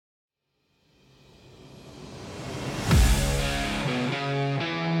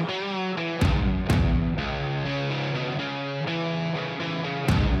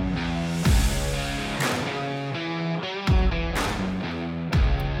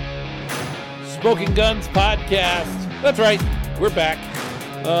Smoking Guns podcast. That's right, we're back.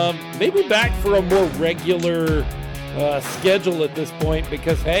 Maybe back for a more regular schedule at this point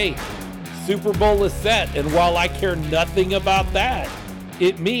because, hey, Super Bowl is set. And while I care nothing about that,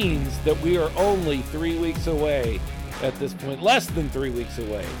 it means that we are only 3 weeks away at this point, less than 3 weeks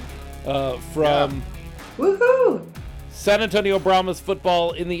away from Woohoo! San Antonio Brahmas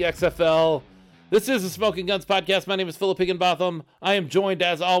football in the XFL. This is the Smoking Guns podcast. My name is Philip Higginbotham. I am joined,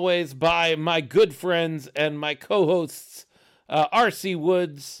 as always, by my good friends and my co-hosts, R.C.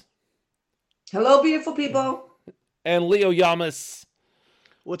 Woods. Hello, beautiful people. And Leo Yamas.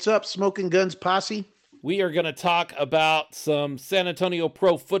 What's up, Smoking Guns posse? We are going to talk about some San Antonio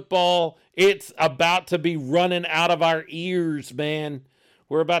pro football. It's about to be running out of our ears, man.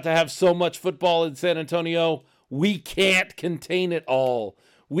 We're about to have so much football in San Antonio, we can't contain it all.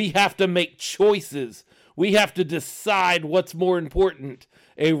 We have to make choices. We have to decide what's more important.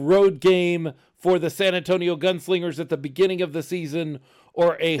 A road game for the San Antonio Gunslingers at the beginning of the season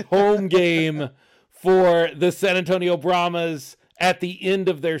or a home game for the San Antonio Brahmas at the end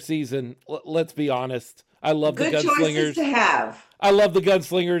of their season. Let's be honest. I love the Gunslingers. Good choices to have. I love the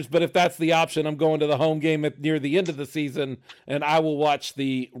Gunslingers, but if that's the option, I'm going to the home game near the end of the season, and I will watch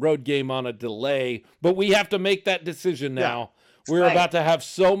the road game on a delay. But we have to make that decision now. Yeah. We're about to have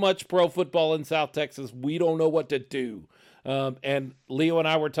so much pro football in South Texas, we don't know what to do. And Leo and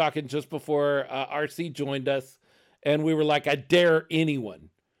I were talking just before RC joined us, and we were like, I dare anyone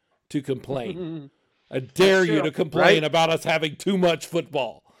to complain. I dare you to complain about us having too much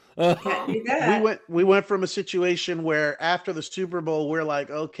football. Can't do that. We went from a situation where after the Super Bowl, we're like,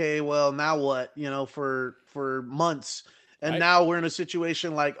 okay, well, now what? You know, for months. And now we're in a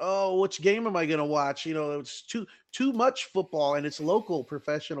situation like, oh, which game am I going to watch? You know, it's too much football, and it's local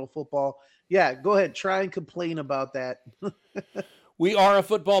professional football. Yeah, go ahead. Try and complain about that. We are a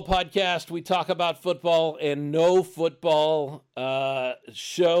football podcast. We talk about football, and no football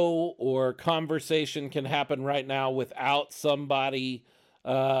show or conversation can happen right now without somebody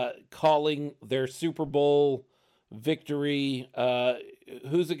calling their Super Bowl victory.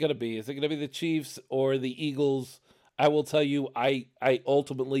 Who's it going to be? Is it going to be the Chiefs or the Eagles? I will tell you, I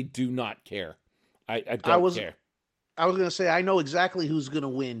ultimately do not care. I don't care. I was going to say, I know exactly who's going to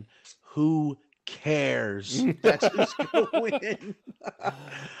win. Who cares? That's who's going to win.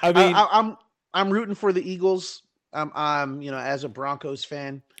 I mean, I'm rooting for the Eagles. I'm as a Broncos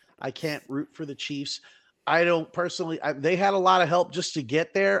fan, I can't root for the Chiefs. I don't personally. They had a lot of help just to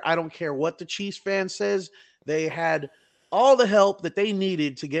get there. I don't care what the Chiefs fan says. They had all the help that they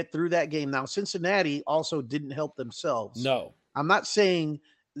needed to get through that game. Now, Cincinnati also didn't help themselves. No, I'm not saying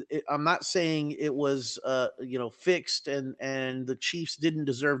it was fixed and the Chiefs didn't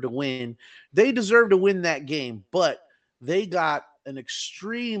deserve to win. They deserve to win that game, but they got an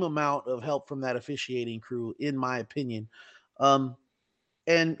extreme amount of help from that officiating crew, in my opinion.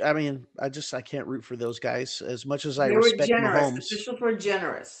 And I mean, I can't root for those guys as much as I respect Mahomes. Officials were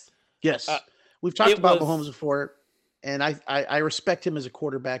generous. Yes, we've talked about Mahomes before, and I respect him as a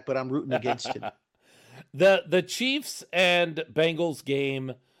quarterback, but I'm rooting against him. The Chiefs and Bengals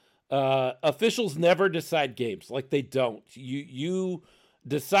game, officials never decide games. Like, they don't. You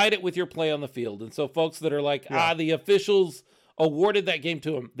decide it with your play on the field. And so folks that are like, the officials awarded that game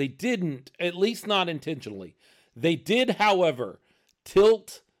to them. They didn't, at least not intentionally. They did, however,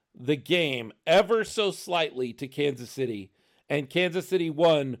 tilt the game ever so slightly to Kansas City, and Kansas City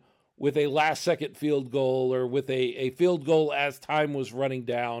won with a last-second field goal or with a field goal as time was running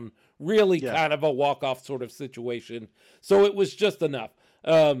down. Really kind of a walk-off sort of situation. So it was just enough.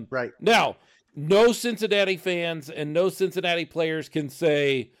 Right. Now, no Cincinnati fans and no Cincinnati players can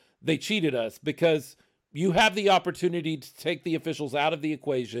say they cheated us, because you have the opportunity to take the officials out of the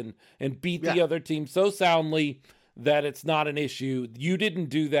equation and beat the other team so soundly that it's not an issue. You didn't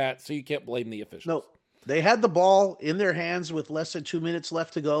do that, so you can't blame the officials. No, they had the ball in their hands with less than 2 minutes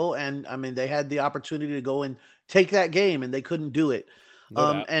left to go, and I mean, they had the opportunity to go and take that game, and they couldn't do it.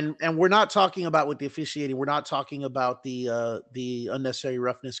 And we're not talking about with the officiating. We're not talking about the unnecessary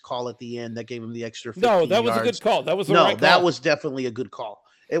roughness call at the end that gave him the extra 15 No, that was yards. a good call. That was the right call. That was definitely a good call.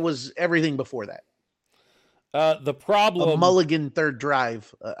 It was everything before that. The problem, a mulligan third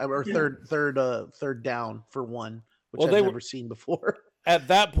drive or third down for one, which I've never seen before. At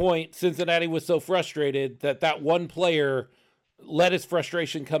that point, Cincinnati was so frustrated that one player let his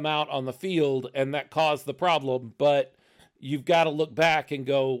frustration come out on the field, and that caused the problem. But you've got to look back and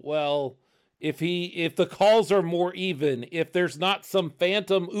go, well, if the calls are more even, if there's not some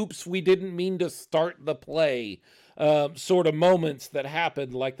phantom, oops, we didn't mean to start the play, sort of moments that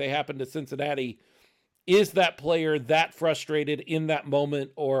happened like they happened to Cincinnati, Is that player that frustrated in that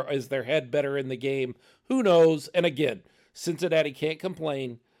moment, or is their head better in the game? Who knows? And again, Cincinnati can't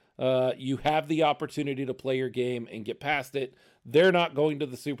complain. You have the opportunity to play your game and get past it. They're not going to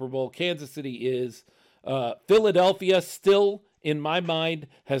the Super Bowl. Kansas City is. Philadelphia still, in my mind,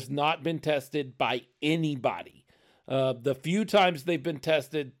 has not been tested by anybody. The few times they've been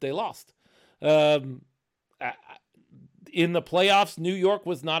tested, they lost. In the playoffs, New York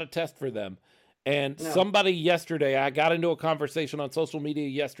was not a test for them. And somebody yesterday, I got into a conversation on social media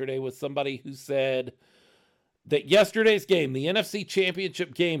yesterday with somebody who said that yesterday's game, the NFC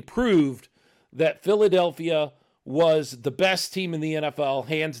Championship game, proved that Philadelphia was the best team in the NFL,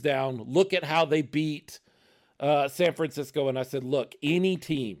 hands down. Look at how they beat San Francisco. And I said, look, any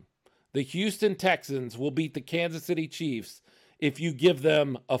team, the Houston Texans will beat the Kansas City Chiefs if you give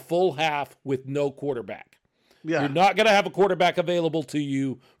them a full half with no quarterback. Yeah. You're not going to have a quarterback available to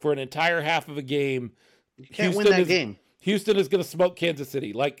you for an entire half of a game. You can't win that game. Houston is going to smoke Kansas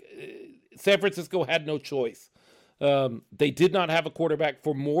City. Like, San Francisco had no choice. They did not have a quarterback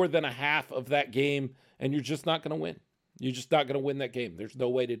for more than a half of that game, and you're just not going to win. You're just not going to win that game. There's no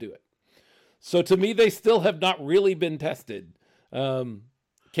way to do it. So to me, they still have not really been tested.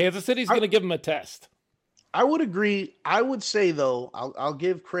 Kansas City's going to give them a test. I would agree. I would say, though, I'll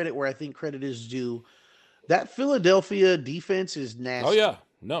give credit where I think credit is due. That Philadelphia defense is nasty. Oh yeah,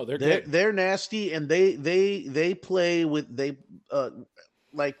 no, they're good. They're nasty, and they play with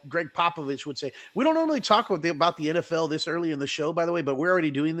like Greg Popovich would say. We don't normally talk about the NFL this early in the show, by the way, but we're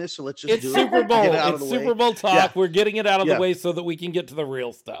already doing this, so let's just do it. Super Bowl. It's Super Bowl talk. Yeah. We're getting it out of the way so that we can get to the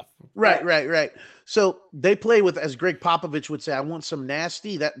real stuff. Right. So they play with, as Greg Popovich would say, I want some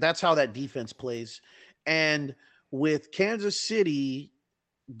nasty. That's how that defense plays, and with Kansas City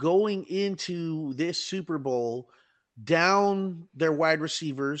going into this Super Bowl down their wide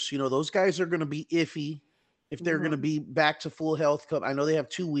receivers, those guys are going to be iffy if they're going to be back to full health. I know they have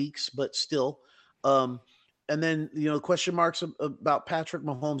 2 weeks, but still. And then, question marks about Patrick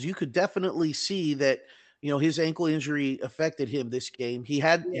Mahomes. You could definitely see that, his ankle injury affected him this game. He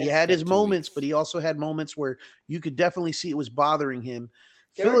had his moments, but he also had moments where you could definitely see it was bothering him.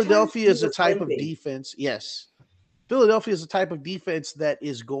 Philadelphia is a type of defense. Yes. Philadelphia is a type of defense that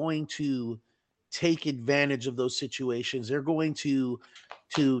is going to take advantage of those situations. They're going to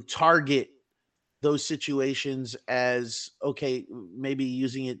target those situations as, okay, maybe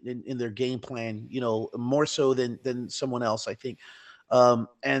using it in their game plan, more so than someone else, I think.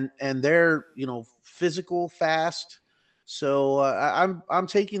 And they're, physical, fast. So I'm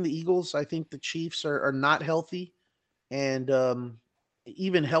taking the Eagles. I think the Chiefs are not healthy, and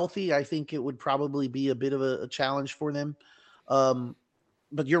even healthy, I think it would probably be a bit of a challenge for them.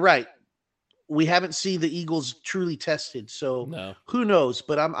 But you're right. We haven't seen the Eagles truly tested, so Who knows?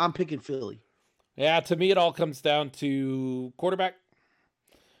 But I'm picking Philly. Yeah, to me, it all comes down to quarterback.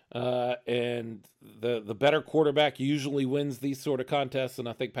 And the better quarterback usually wins these sort of contests, and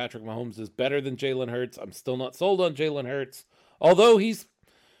I think Patrick Mahomes is better than Jalen Hurts. I'm still not sold on Jalen Hurts, although he's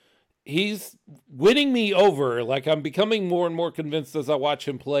winning me over. Like, I'm becoming more and more convinced as I watch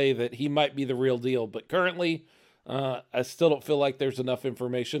him play that he might be the real deal. But currently, I still don't feel like there's enough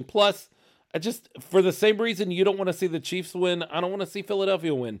information. Plus, for the same reason you don't want to see the Chiefs win, I don't want to see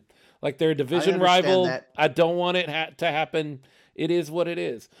Philadelphia win. Like, they're a division rival. I don't want it to happen. It is what it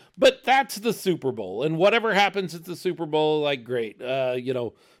is. But that's the Super Bowl. And whatever happens at the Super Bowl, like, great. There's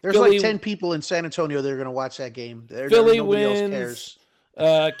Philly, like 10 people in San Antonio that are going to watch that game. Philly wins.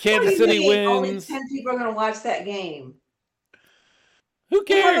 Kansas City wins. Only 10 people are going to watch that game. Who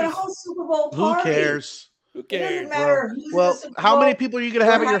cares? We're having a whole Super Bowl party. Who cares? Who cares? It doesn't matter who's well, in the Super how Bowl. many people are you going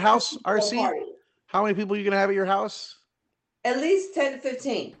to have at your house, RC? Party. How many people are you going to have at your house? At least 10 to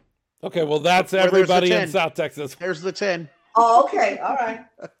 15. Okay, well, that's everybody in South Texas. There's the 10. Oh, okay. All right.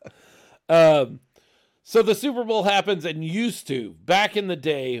 So the Super Bowl happens, and used to, back in the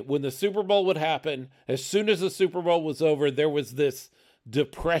day, when the Super Bowl would happen, as soon as the Super Bowl was over, there was this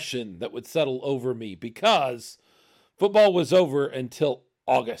depression that would settle over me because football was over until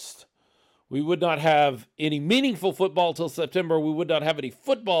August. We would not have any meaningful football till September. We would not have any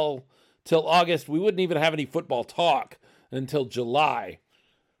football till August. We wouldn't even have any football talk until July.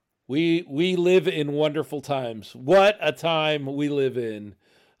 We live in wonderful times. What a time we live in,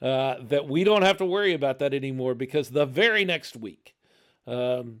 that we don't have to worry about that anymore, because the very next week,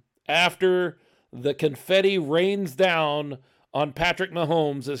 after the confetti rains down on Patrick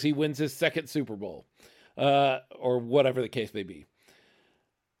Mahomes as he wins his second Super Bowl, or whatever the case may be,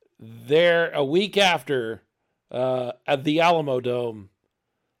 a week after, at the Alamo Dome,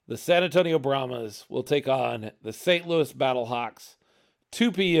 the San Antonio Brahmas will take on the St. Louis Battlehawks.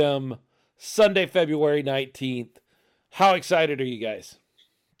 2 p.m. Sunday, February 19th. How excited are you guys?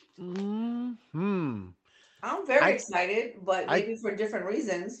 I'm very excited, but maybe for different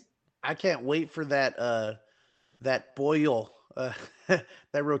reasons. I can't wait for that boil, that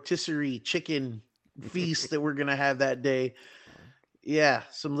rotisserie chicken feast that we're gonna have that day. Yeah,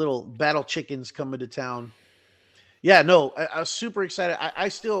 some little battle chickens coming to town. Yeah, no, I was super excited. I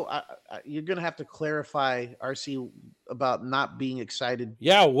still, you're gonna have to clarify, RC, about not being excited.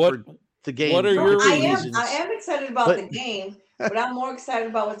 Yeah, for the game. What are your reasons? I am excited about the game, but I'm more excited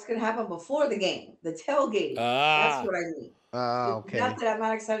about what's going to happen before the game, the tailgate. That's what I mean. Okay. Not that I'm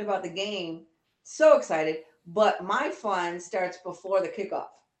not excited about the game, so excited, but my fun starts before the kickoff.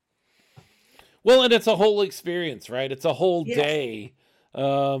 Well, and it's a whole experience, right? It's a whole day.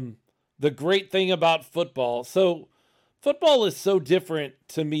 The great thing about football, so football is so different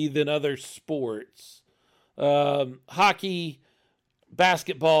to me than other sports. Hockey,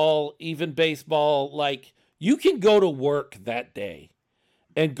 basketball, even baseball, like you can go to work that day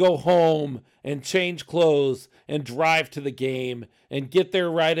and go home and change clothes and drive to the game and get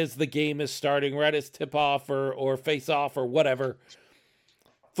there right as the game is starting, right as tip off or face off or whatever.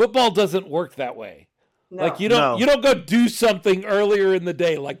 Football doesn't work that way. No. Like you don't go do something earlier in the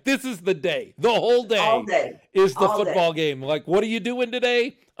day. Like this is the day. The whole day is the football game. Like what are you doing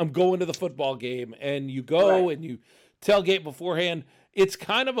today? I'm going to the football game. And you go and you tailgate beforehand. It's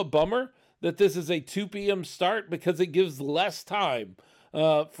kind of a bummer that this is a 2 p.m. start because it gives less time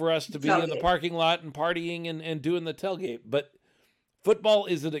for us to be in the parking lot and partying and doing the tailgate. But football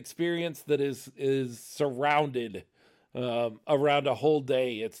is an experience that is surrounded around a whole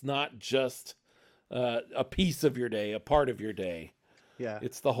day. It's not just a piece of your day, a part of your day. Yeah,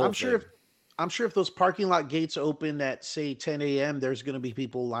 it's the whole thing. I'm sure if those parking lot gates open at say 10 a.m., there's going to be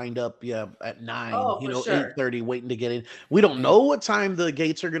people lined up, at 9, 8:30, waiting to get in. We don't know what time the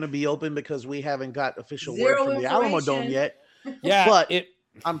gates are going to be open because we haven't got official word from the Alamo Dome yet. Yeah, but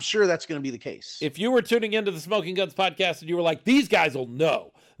I'm sure that's going to be the case. If you were tuning into the Smoking Guns podcast and you were like, these guys will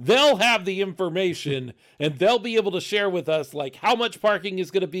know, they'll have the information and they'll be able to share with us like how much parking is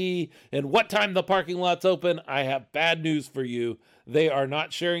going to be and what time the parking lot's open. I have bad news for you. They are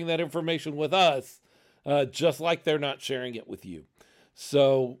not sharing that information with us, just like they're not sharing it with you.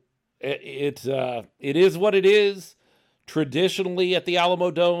 So it is what it is. Traditionally at the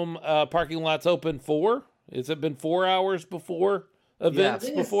Alamo Dome, parking lots open 4. Has it been 4 hours before events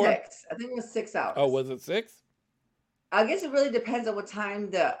before? I think it was 6 hours. Oh, was it 6? I guess it really depends on what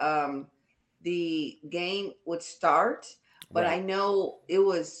time the game would start. But I know it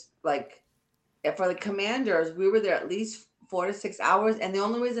was like for the Commanders, we were there at least 4 to 6 hours. And the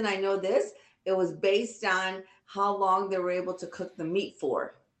only reason I know this, it was based on how long they were able to cook the meat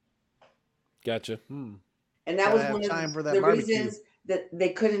for. Gotcha. And that was one of the reasons that they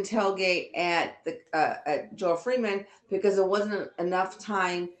couldn't tailgate at Joel Freeman because there wasn't enough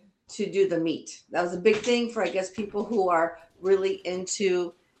time to do the meat. That was a big thing for, I guess, people who are really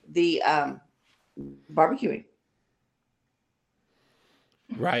into the barbecuing.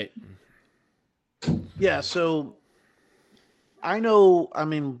 Right. Yeah. So I know,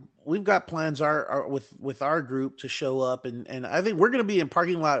 we've got plans with our group to show up and I think we're going to be in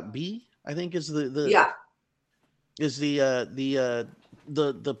parking lot B, I think is the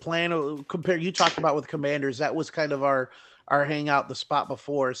plan compared. You talked about with Commanders, that was kind of our hangout, the spot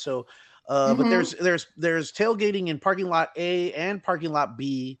before. So, but there's tailgating in parking lot A and parking lot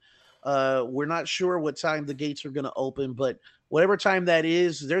B. We're not sure what time the gates are going to open, but whatever time that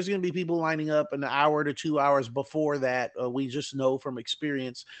is, there's going to be people lining up an hour to 2 hours before that. We just know from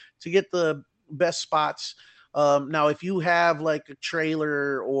experience to get the best spots. Now, if you have like a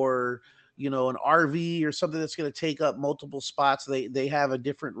trailer or an RV or something that's going to take up multiple spots, they have a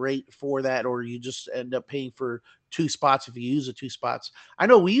different rate for that, or you just end up paying for 2 spots if you use the 2 spots. I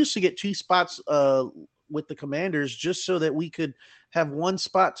know we used to get 2 spots with the Commanders just so that we could have 1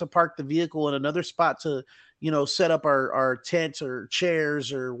 spot to park the vehicle and another spot to, set up our tents or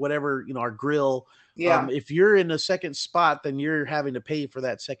chairs or whatever, our grill. Yeah. If you're in the second spot, then you're having to pay for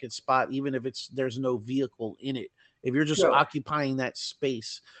that second spot, even if there's no vehicle in it, if you're just occupying that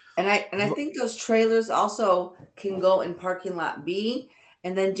space. And I think those trailers also can go in parking lot B.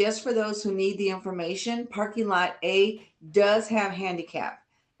 And then just for those who need the information, parking lot A does have handicap.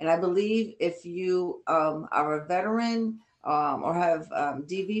 And I believe if you are a veteran or have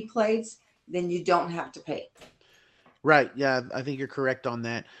DV plates, then you don't have to pay. Right. Yeah, I think you're correct on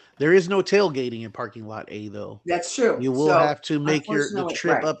that. There is no tailgating in parking lot A, though. That's true. You will have to make the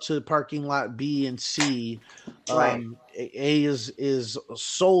trip up to parking lot B and C. Right. A is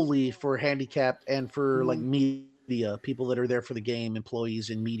solely for handicap and for like media, people that are there for the game, employees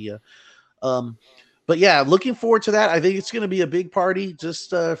in media. Um, but yeah, looking forward to that. I think it's going to be a big party.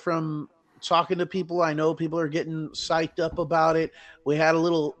 Just from talking to people, I know people are getting psyched up about it. We had a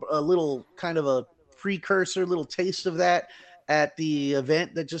little kind of a precursor, little taste of that at the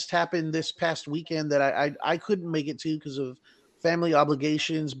event that just happened this past weekend that I couldn't make it to because of family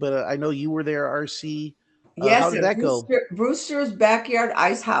obligations. But I know you were there, RC. How Yes, did at that go? Brewster's Backyard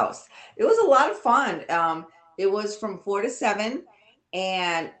Ice House. It was a lot of fun. It was from 4 to 7,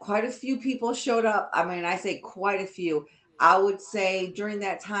 and quite a few people showed up. I mean, I say quite a few. I would say during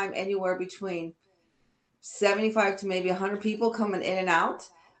that time, anywhere between 75 to maybe 100 people coming in and out.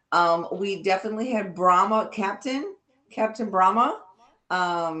 We definitely had Captain Brahma.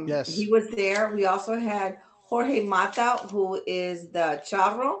 He Yes, was there. We also had Jorge Mata, who is the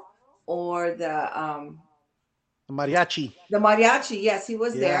charro or mariachi. the mariachi. Yes, he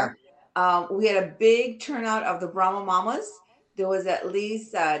was Yeah, there. We had a big turnout of the Brahma Mamas. There was at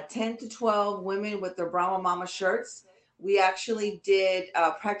least 10 to 12 women with their Brahma Mama shirts. We actually did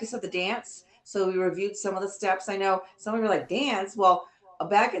practice of the dance. So we reviewed some of the steps. I know some of you are like, dance. Well,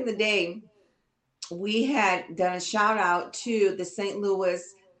 back in the day, we had done a shout out to the St. Louis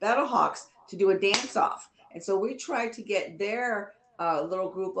Battlehawks to do a dance off. And so we tried to get their little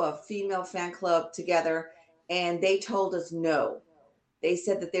group of female fan club together, and they told us no. They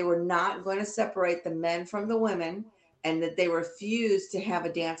said that they were not going to separate the men from the women and that they refused to have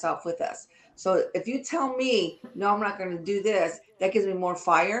a dance off with us. So if you tell me, no, I'm not going to do this, that gives me more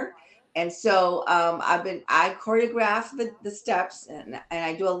fire. And so I choreograph the steps, and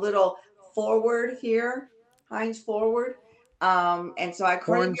I do a little forward here, Heinz forward. And so I choreograph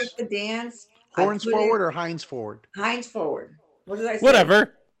horns, the dance. I horns put it forward or Heinz forward. Heinz forward. What did I say? Whatever.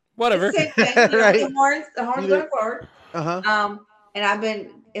 It's the Whatever. same thing. Right. The horns Either. going forward. Uh huh. And I've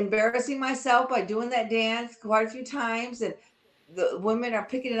been embarrassing myself by doing that dance quite a few times, and the women are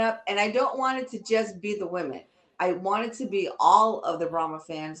picking it up. And I don't want it to just be the women. I want it to be all of the Brahma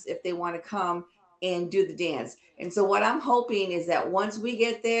fans if they want to come and do the dance. And so what I'm hoping is that once we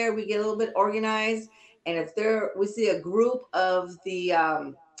get there, we get a little bit organized, and if we see a group of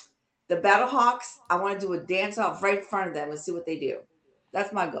the Battlehawks, I want to do a dance off right in front of them and see what they do.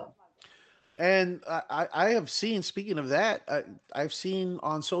 That's my goal. And I have seen, speaking of that, I've seen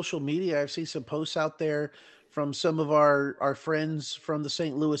on social media, I've seen some posts out there from some of our friends from the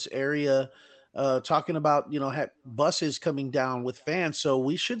St. Louis area talking about, buses coming down with fans. So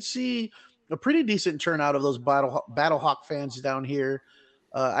we should see a pretty decent turnout of those Battlehawk fans down here.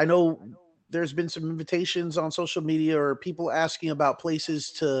 I know there's been some invitations on social media or people asking about places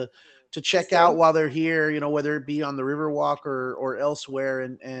to check out So while they're here, whether it be on the Riverwalk or elsewhere.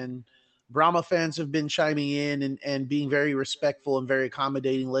 And Brahma fans have been chiming in and being very respectful and very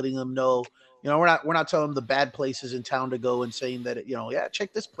accommodating, letting them know, we're not telling them the bad places in town to go and saying that, yeah,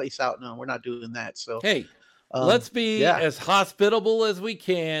 check this place out. No, we're not doing that. So, Hey, let's be yeah, as hospitable as we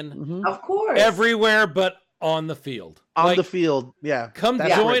can hmm of course. everywhere but on the field. on the field. Yeah. Come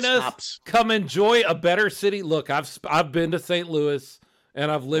That's where it join us. stops. Come enjoy a better city. Look, I've been to St. Louis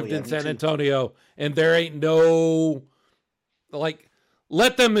and I've lived yeah, in me San too. Antonio, and there ain't no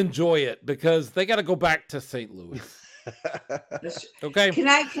let them enjoy it because they got to go back to St. Louis. Okay. Can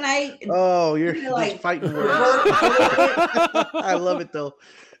I Oh, you're kind of just like fighting words. divert a little bit? I love it though.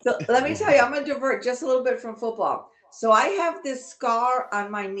 So let me tell you, I'm gonna divert just a little bit from football. So I have this scar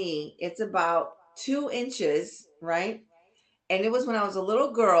on my knee. It's about 2 inches, right? And it was when I was a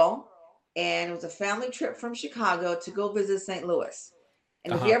little girl, and it was a family trip from Chicago to go visit St. Louis.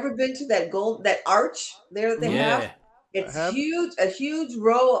 And have you Uh-huh. ever been to that arch there that they have? Yeah. It's have. huge, a huge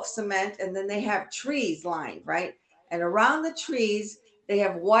row of cement, and then they have trees lined, right? And around the trees, they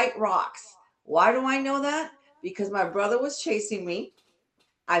have white rocks. Why do I know that? Because my brother was chasing me.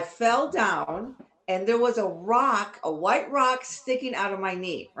 I fell down, and there was a white rock sticking out of my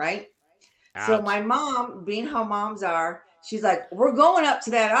knee, right? So Ouch. my mom, being how moms are, she's like, "We're going up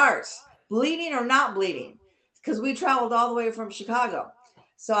to that arch, bleeding or not bleeding," because we traveled all the way from Chicago.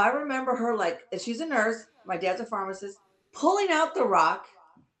 So I remember her like, and she's a nurse. My dad's a pharmacist, pulling out the rock,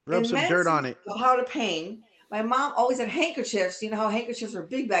 Rub some dirt immense on it. amount of pain. My mom always had handkerchiefs. You know how handkerchiefs were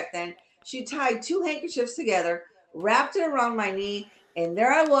big back then. She tied 2 handkerchiefs together, wrapped it around my knee, and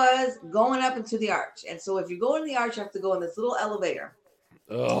there I was going up into the arch. And so if you go in the arch, you have to go in this little elevator.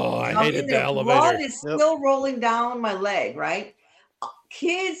 Oh, I I'm hated in the there, blood elevator. is Yep. still rolling down my leg, right?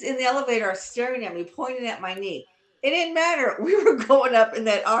 Kids in the elevator are staring at me, pointing at my knee. It didn't matter. We were going up in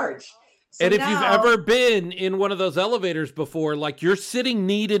that arch. So And if you've now, ever been in one of those elevators before, like you're sitting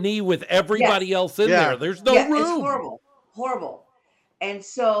knee to knee with everybody yes, else in Yeah. there. There's no yeah, it's room. horrible, horrible. And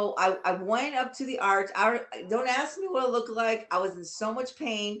so I went up to the arch. Don't ask me what it looked like. I was in so much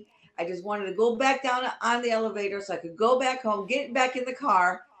pain. I just wanted to go back down on the elevator so I could go back home, get back in the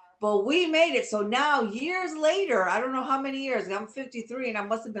car. But we made it. So now, years later, I don't know how many years, I'm 53 and I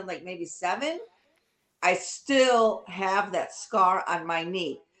must have been like maybe 7. I still have that scar on my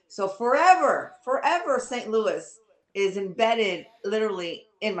knee. So forever, St. Louis is embedded literally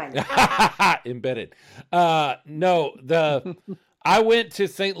in my knee. Embedded. No, I went to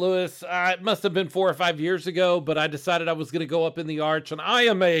St. Louis. It must have been 4 or 5 years ago, but I decided I was going to go up in the arch, and I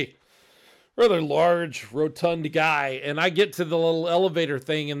am a rather large, rotund guy, and I get to the little elevator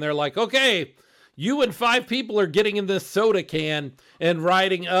thing, and they're like, okay, you and 5 people are getting in this soda can and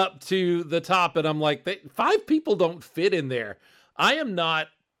riding up to the top, and I'm like, 5 people don't fit in there. I am not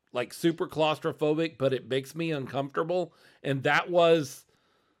like super claustrophobic, but it makes me uncomfortable, and that was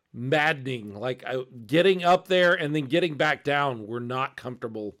maddening. Like getting up there and then getting back down were not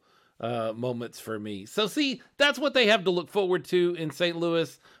comfortable moments for me. So see, that's what they have to look forward to in St.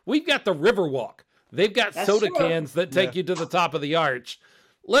 Louis. We've got the Riverwalk. They've got soda cans that take you to the top of the arch.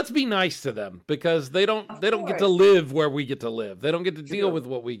 Let's be nice to them because they don't get to live where we get to live. They don't get to deal with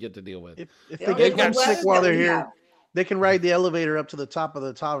what we get to deal with. If they get sick while they're here, they can ride the elevator up to the top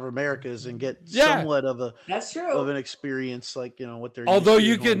of Americas and get somewhat of an experience, like what they're. Although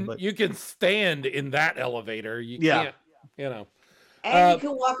you can stand in that elevator, you can't. And you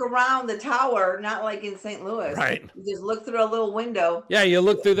can walk around the tower, not like in St. Louis. Right. You just look through a little window. Yeah, you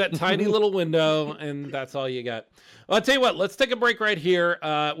look through that tiny little window, and that's all you got. Well, I'll tell you what, let's take a break right here.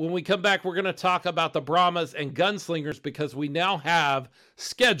 When we come back, we're going to talk about the Brahmas and Gunslingers because we now have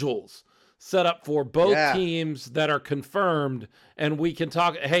schedules set up for both teams that are confirmed, and we can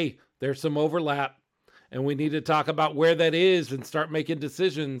talk, hey, there's some overlap, and we need to talk about where that is and start making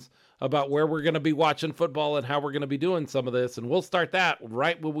decisions about where we're going to be watching football and how we're going to be doing some of this, and we'll start that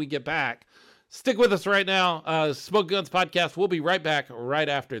right when we get back. Stick with us right now. Smoke Guns Podcast. We'll be right back right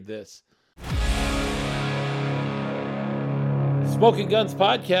after this. Smoking Guns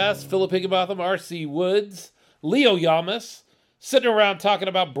Podcast. Philip Higginbotham, R.C. Woods, Leo Yamas, sitting around talking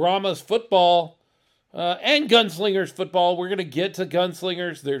about Brahmas football and Gunslingers football. We're going to get to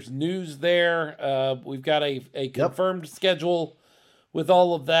Gunslingers. There's news there. We've got a confirmed schedule with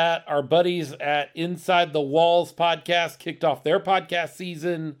all of that. Our buddies at Inside the Walls podcast kicked off their podcast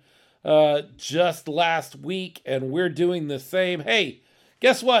season just last week, and we're doing the same. Hey,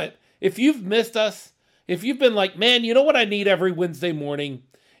 guess what? If you've missed us, if you've been like, man, you know what I need every Wednesday morning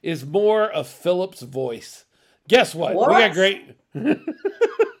is more of Philip's voice. Guess what? We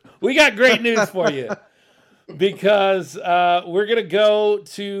got great news for you because we're going to go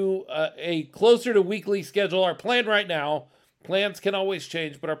to a closer to weekly schedule. Our plan right now, plans can always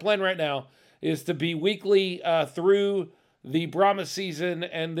change, but our plan right now is to be weekly through the Brahmas season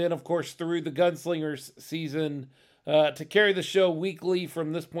and then, of course, through the Gunslingers season to carry the show weekly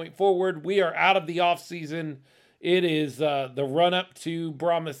from this point forward. We are out of the off season. It is the run-up to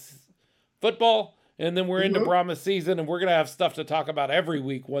Brahmas football, and then we're into Brahmas season, and we're going to have stuff to talk about every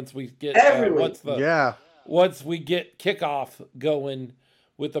week once we get once we get kickoff going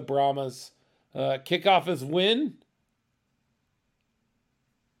with the Brahmas. Kickoff is when?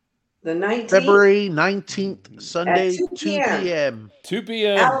 The 19th. February 19th, Sunday, 2 p.m. 2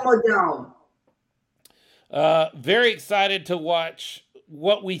 p.m. Alamo Dome. Very excited to watch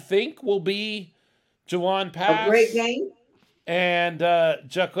what we think will be Jawan Pass. A great game. And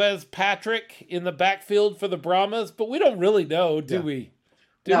Jaquez Patrick in the backfield for the Brahmas, but we don't really know, do we?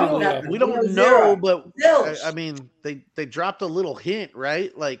 We don't know, but I mean, they dropped a little hint,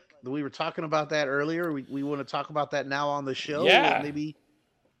 right? Like we were talking about that earlier. We want to talk about that now on the show. Yeah.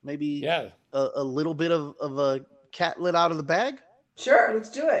 Maybe a little bit of a cat let out of the bag. Sure,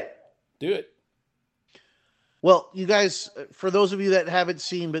 let's do it. Do it. Well, you guys, for those of you that haven't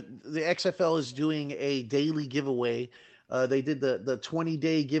seen, but the XFL is doing a daily giveaway. They did the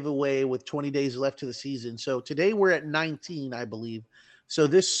 20-day giveaway with 20 days left to the season. So today we're at 19, I believe. So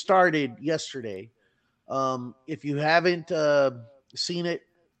this started yesterday. If you haven't seen it,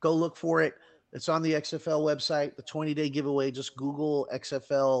 go look for it. It's on the XFL website, the 20-day giveaway. Just Google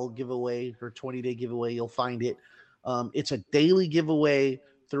XFL giveaway or 20-day giveaway. You'll find it. It's a daily giveaway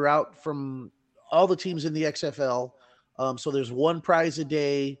throughout from all the teams in the XFL. So there's one prize a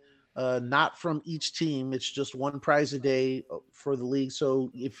day, not from each team. It's just one prize a day for the league. So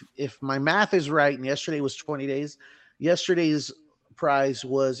if my math is right, and yesterday was 20 days, yesterday's prize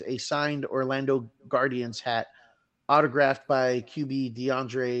was a signed Orlando Guardians hat autographed by QB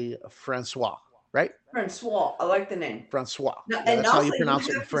DeAndre Francois, right? Francois. I like the name. Francois. Now, that's how you pronounce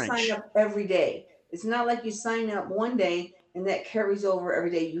it in French. Sign up every day. It's not like you sign up one day and that carries over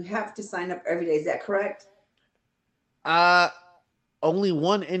every day. You have to sign up every day. Is that correct? only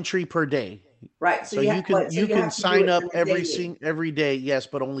one entry per day. Right. So you can so you have to do sign it up daily. every day, yes,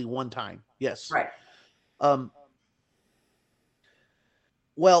 but only one time. Yes. Right. Um,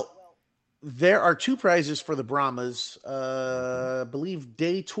 well, there are two prizes for the Brahmas. I believe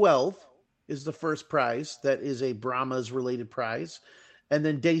day 12 is the first prize that is a Brahmas related prize. And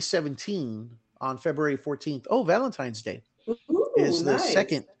then day 17 on February 14th, Valentine's Day, Ooh, is nice.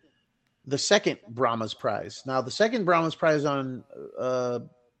 the second Brahmas prize. Now, the second Brahmas prize on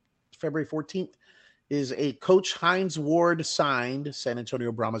February 14th is a Coach Hines Ward signed San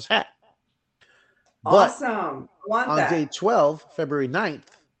Antonio Brahmas hat. But Awesome. I want on day that. 12, February 9th,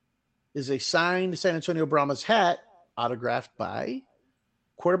 is a signed San Antonio Brahmas hat autographed by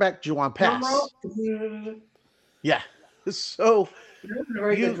quarterback Juwan Drum roll. Pass. Yeah. So That was a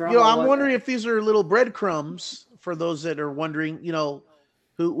very good drum you know, roll, I'm wasn't wondering it? if these are little breadcrumbs for those that are wondering,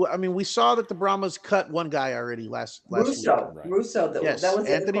 who, I mean, we saw that the Brahmas cut one guy already last week. Right. Russo, that Yes, was the other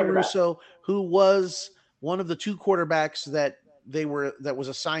Anthony quarterback. Russo, who was one of the two quarterbacks that was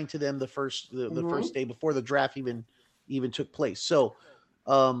assigned to them the first day before the draft even took place. So,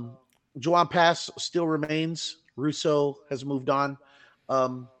 Juwan Pass still remains. Russo has moved on.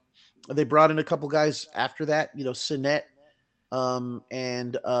 They brought in a couple guys after that. Sinet,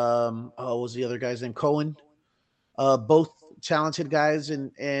 and what was the other guy's name? Cohen. Both talented guys,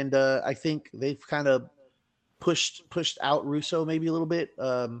 and I think they've kind of pushed out Russo maybe a little bit.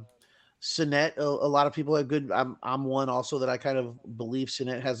 Sinet, a lot of people have good. I'm one also that I kind of believe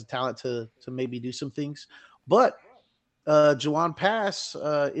Sinet has the talent to maybe do some things, but Juwan Pass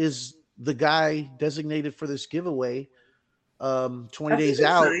is the guy designated for this giveaway. 20 That's a days good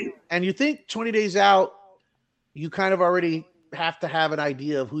out, sign. and you think 20 days out, you kind of already have to have an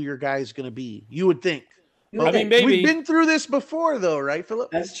idea of who your guy is going to be. You would think. I mean, We've maybe. been through this before, though, right,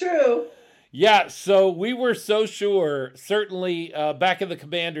 Philip? That's true. Yeah, so we were so sure, certainly back in the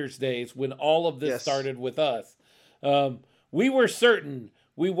Commanders days when all of this started with us, we were certain.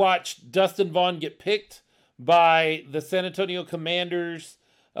 We watched Dustin Vaughn get picked by the San Antonio Commanders,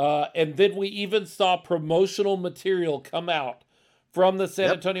 and then we even saw promotional material come out from the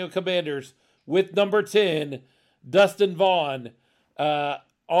San Antonio Commanders with number 10, Dustin Vaughn,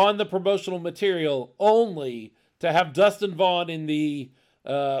 on the promotional material, only to have Dustin Vaughn in the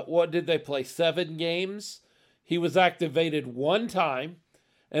what did they play? 7 games. He was activated one time,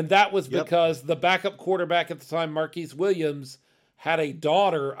 and that was because the backup quarterback at the time, Marquise Williams, had a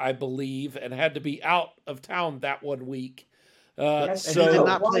daughter, I believe, and had to be out of town that 1 week. So he did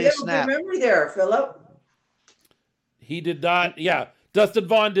not play a snap. Good memory there, Philip. He did not. Yeah, Dustin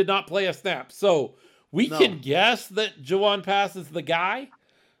Vaughn did not play a snap. So we can guess that Juwan Pass is the guy.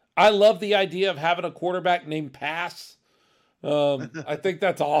 I love the idea of having a quarterback named Pass. I think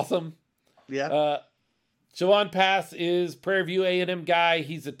that's awesome. Yeah. Juwan Pass is Prairie View A&M guy.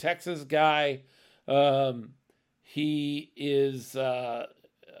 He's a Texas guy. He is a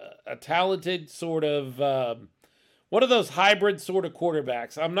talented sort of one of those hybrid sort of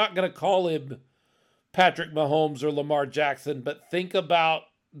quarterbacks. I'm not going to call him Patrick Mahomes or Lamar Jackson, but think about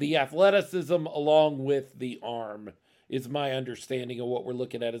the athleticism along with the arm is my understanding of what we're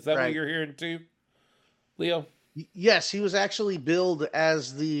looking at. Is that what you're hearing too, Leo? Yes, he was actually billed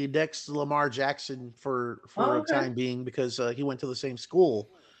as the next Lamar Jackson for a time being because he went to the same school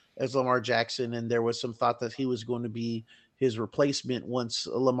as Lamar Jackson, and there was some thought that he was going to be his replacement once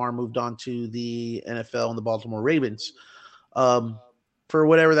Lamar moved on to the NFL and the Baltimore Ravens. For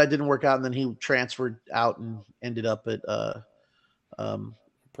whatever, that didn't work out, and then he transferred out and ended up at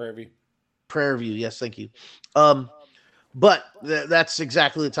Prairie View. Prairie View, yes, thank you. But that's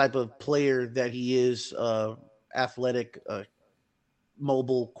exactly the type of player that he is. Athletic,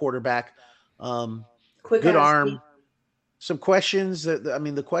 mobile quarterback, Quick good arm. Some questions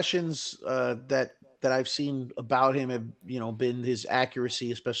the questions that I've seen about him have been his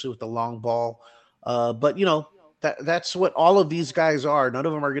accuracy, especially with the long ball. But that's what all of these guys are. None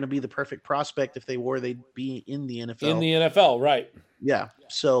of them are going to be the perfect prospect. If they were, they'd be in the NFL. In the NFL, right? Yeah.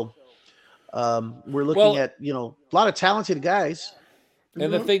 So we're looking at a lot of talented guys.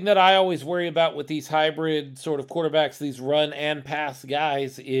 And the thing that I always worry about with these hybrid sort of quarterbacks, these run and pass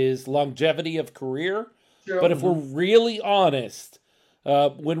guys, is longevity of career. Sure. But if we're really honest,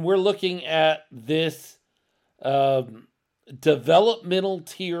 when we're looking at this developmental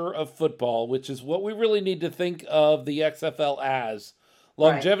tier of football, which is what we really need to think of the XFL as,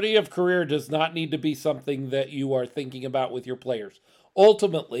 longevity of career does not need to be something that you are thinking about with your players.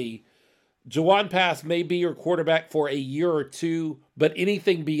 Ultimately, Juwan Pass may be your quarterback for a year or two, but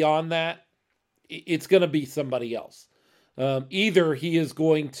anything beyond that, it's going to be somebody else. Either he is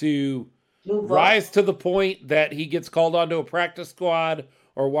going to Move up. rise to the point that he gets called onto a practice squad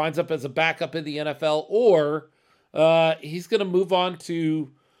or winds up as a backup in the NFL, or he's going to move on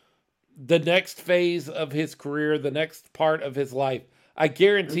to the next phase of his career, the next part of his life. I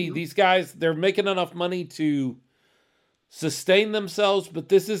guarantee these guys, they're making enough money to sustain themselves, but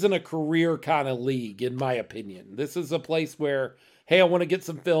this isn't a career kind of league, in my opinion. This is a place where, hey, I want to get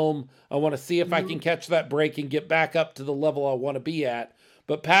some film. I want to see if I can catch that break and get back up to the level I want to be at.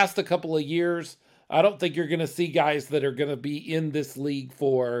 But past a couple of years, I don't think you're going to see guys that are going to be in this league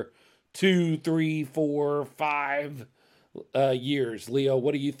for 2, 3, 4, 5 years. Leo,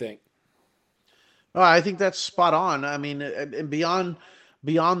 what do you think? Oh, I think that's spot on. I mean, and beyond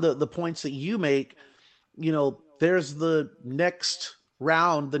the points that you make, there's the next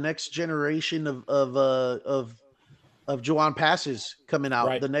round, the next generation of Juwan passes coming out.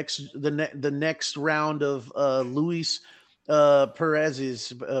 Right. The next round of Luis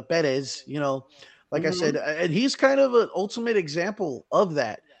Perez. Like I said, and he's kind of an ultimate example of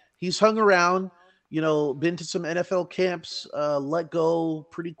that. He's hung around, been to some NFL camps, let go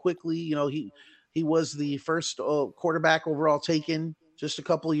pretty quickly. He was the first quarterback overall taken just a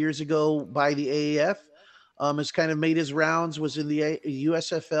couple of years ago by the AAF. Has kind of made his rounds, was in the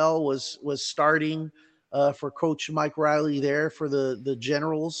USFL, was starting for Coach Mike Riley there for the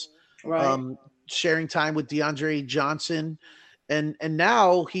Generals, Right. sharing time with DeAndre Johnson. And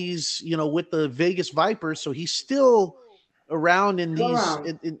now he's, with the Vegas Vipers. So he's still around in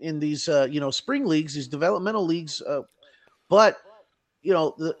these spring leagues, these developmental leagues. But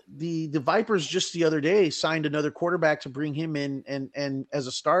the Vipers just the other day signed another quarterback to bring him in and as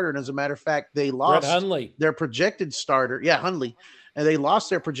a starter. And as a matter of fact, they lost their projected starter. Yeah, Hundley. And they lost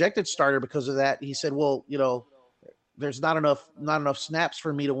their projected starter because of that. He said, well, there's not enough snaps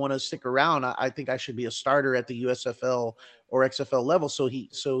for me to want to stick around. I think I should be a starter at the USFL or XFL level. So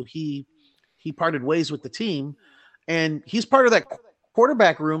he parted ways with the team, and he's part of that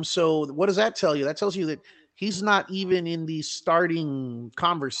quarterback room. So what does that tell you? That tells you that he's not even in the starting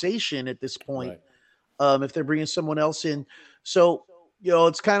conversation at this point. Right. If they're bringing someone else in. So,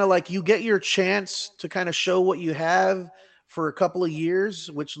 it's kind of like you get your chance to kind of show what you have for a couple of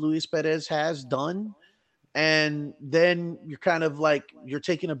years, which Luis Perez has done. And then you're kind of like, you're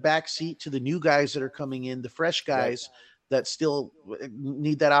taking a back seat to the new guys that are coming in, the fresh guys that still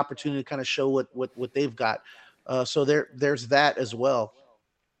need that opportunity to kind of show what they've got. So there's that as well.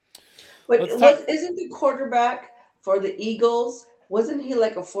 But isn't the quarterback for the Eagles, wasn't he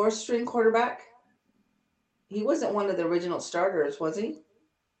like a 4th-string quarterback? He wasn't one of the original starters, was he?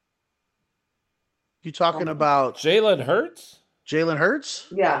 You talking about Jalen Hurts? Jalen Hurts?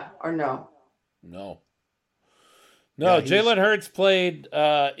 Yeah, or no? No, Jalen Hurts played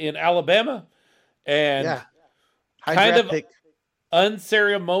in Alabama and kind of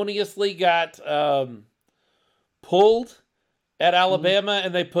unceremoniously got pulled at Alabama,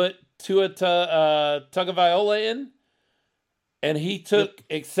 and they put Tua Tagovailoa in, and he took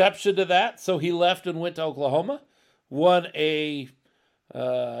exception to that, so he left and went to Oklahoma, won a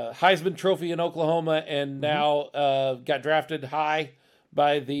Heisman Trophy in Oklahoma, and now got drafted high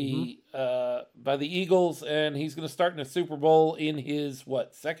by the Eagles, and he's going to start in a Super Bowl in his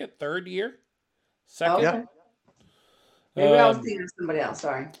third year? Second. Okay. Maybe I was thinking of somebody else.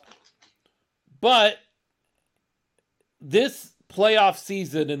 Sorry. But this playoff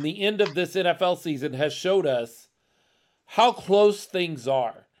season and the end of this NFL season has showed us how close things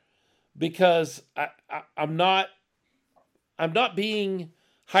are, because I'm not being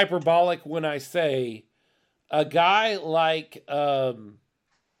hyperbolic when I say a guy like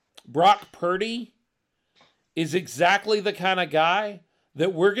Brock Purdy is exactly the kind of guy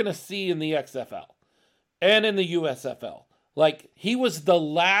that we're going to see in the XFL and in the USFL. Like, he was the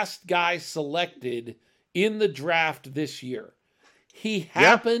last guy selected in the draft this year. He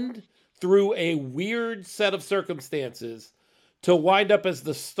happened through a weird set of circumstances to wind up as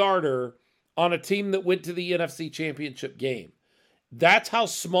the starter on a team that went to the NFC Championship game. That's how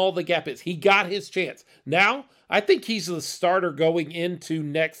small the gap is. He got his chance. Now, I think he's the starter going into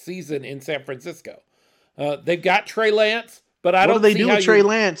next season in San Francisco. They've got Trey Lance, but I don't see what do they do with Trey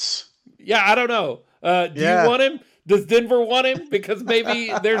Lance? Yeah, I don't know. Do you want him? Does Denver want him? Because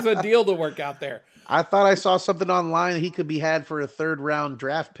maybe there's a deal to work out there. I thought I saw something online that he could be had for a 3rd-round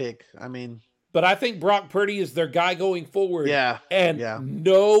draft pick. But I think Brock Purdy is their guy going forward. Yeah. And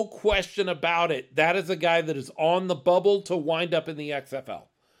no question about it, that is a guy that is on the bubble to wind up in the XFL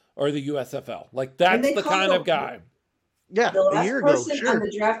or the USFL. Like, that's the kind of guy. Yeah, the last person on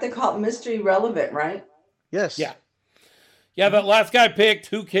the draft, they call it mystery relevant, right? Yes. Yeah. Yeah, that last guy picked,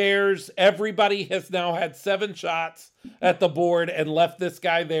 who cares? Everybody has now had 7 shots at the board and left this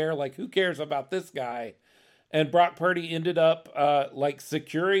guy there. Like, who cares about this guy? And Brock Purdy ended up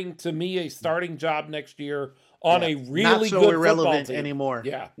securing, to me, a starting job next year on a really not so good irrelevant football team anymore.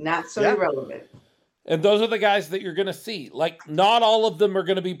 Yeah. Not so Yeah. irrelevant. And those are the guys that you're going to see. Like, not all of them are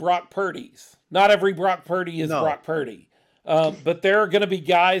going to be Brock Purdy's. Not every Brock Purdy is Brock Purdy. But there are going to be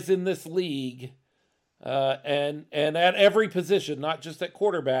guys in this league and at every position, not just at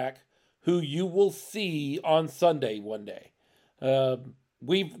quarterback, who you will see on Sunday one day.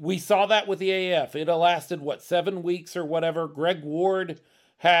 We saw that with the AAF. It lasted, 7 weeks or whatever. Greg Ward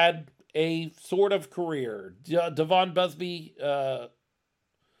had a sort of career. Devon Busby had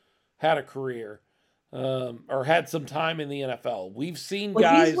a career. Or had some time in the NFL. We've seen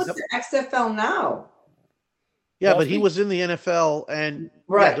guys. He's with the XFL now. Yeah, but he was in the NFL and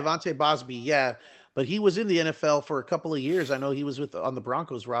right. Devontae Bosby, but he was in the NFL for a couple of years. I know he was on the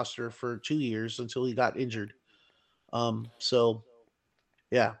Broncos roster for 2 years until he got injured. But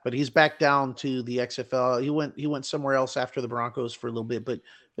he's back down to the XFL. He went somewhere else after the Broncos for a little bit, but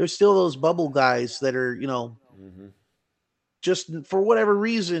there's still those bubble guys that are, just for whatever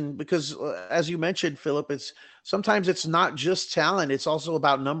reason, because as you mentioned, Philip, sometimes it's not just talent. It's also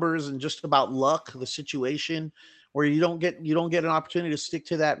about numbers and just about luck, the situation where you don't get an opportunity to stick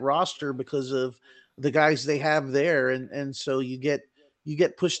to that roster because of the guys they have there. And so you get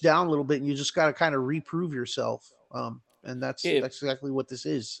pushed down a little bit and you just got to kind of reprove yourself. And that's exactly what this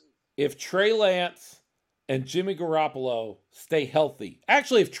is. If Trey Lance and Jimmy Garoppolo stay healthy,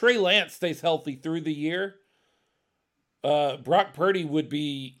 actually, if Trey Lance stays healthy through the year, Brock Purdy would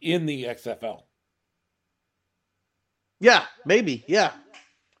be in the XFL. Yeah, maybe. Yeah.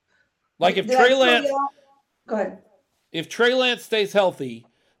 Like if Trey Lance, go ahead. If Trey Lance stays healthy,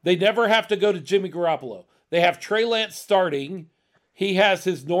 they never have to go to Jimmy Garoppolo. They have Trey Lance starting. He has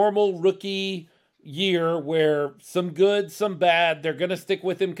his normal rookie year where some good, some bad. They're going to stick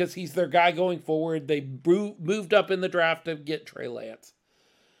with him because he's their guy going forward. They moved up in the draft to get Trey Lance.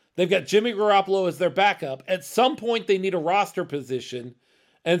 They've got Jimmy Garoppolo as their backup. At some point, they need a roster position.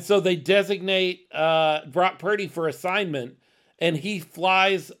 And so they designate Brock Purdy for assignment. And he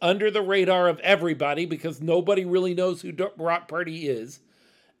flies under the radar of everybody because nobody really knows who Brock Purdy is.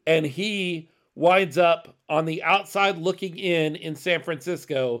 And he winds up on the outside looking in San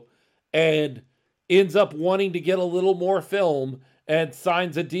Francisco and ends up wanting to get a little more film and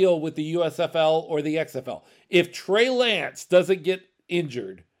signs a deal with the USFL or the XFL. If Trey Lance doesn't get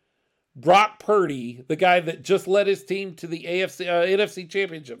injured, Brock Purdy, the guy that just led his team to the NFC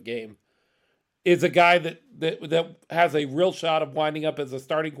Championship game, is a guy that has a real shot of winding up as a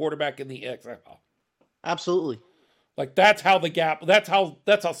starting quarterback in the XFL. Absolutely. Like that's how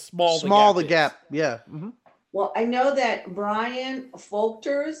small the gap. Yeah. Mm-hmm. Well, I know that Brian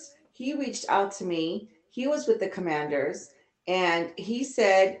Folters, he reached out to me. He was with the Commanders, and he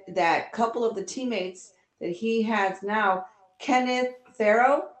said that a couple of the teammates that he has now, Kenneth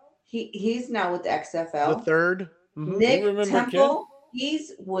Farrow, he's now with the XFL. The third. Mm-hmm. Nick Temple,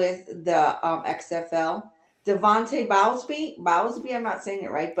 he's with the XFL. Devontae Bosby, I'm not saying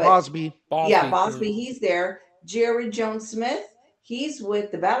it right, but Bosby. Yeah, Bosby, he's there. Jerry Jones-Smith, he's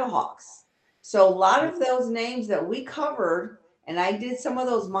with the Battlehawks. So a lot of those names that we covered, and I did some of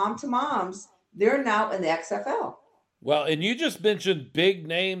those mom-to-moms, they're now in the XFL. Well, and you just mentioned big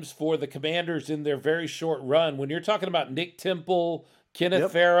names for the Commanders in their very short run. When you're talking about Nick Temple,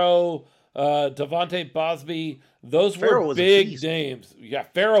 Kenneth Farrow, Devontae Bosby, those were big names. Yeah,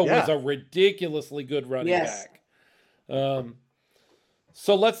 Farrow was a ridiculously good running back.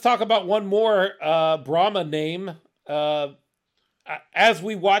 So let's talk about one more Brahma name. As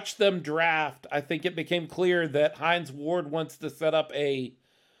we watched them draft, I think it became clear that Hines Ward wants to set up a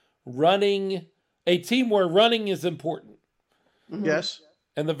team where running is important. Mm-hmm. Yes.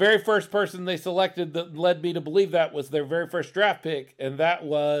 And the very first person they selected that led me to believe that was their very first draft pick, and that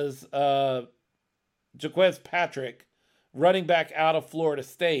was Jaquez Patrick, running back out of Florida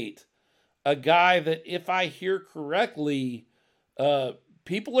State. A guy that, if I hear correctly,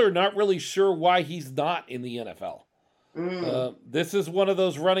 people are not really sure why he's not in the NFL. This is one of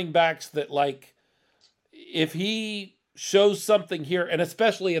those running backs that, like, if he shows something here, and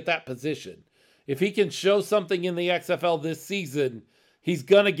especially at that position, if he can show something in the XFL this season, he's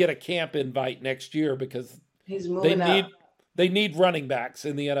going to get a camp invite next year because they need running backs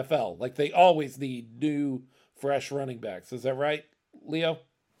in the NFL. Like they always need new, fresh running backs. Is that right, Leo?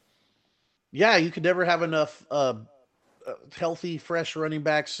 Yeah, you could never have enough healthy, fresh running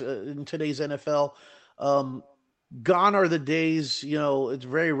backs in today's NFL. gone are the days, it's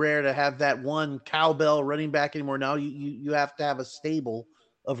very rare to have that one cowbell running back anymore. Now you have to have a stable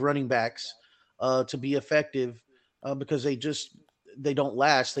of running backs to be effective, because they don't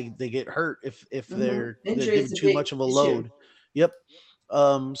last. They get hurt if they're Injury is given a too big much of a issue. load. Yep.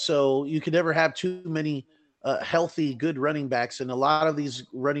 So you can never have too many healthy, good running backs, and a lot of these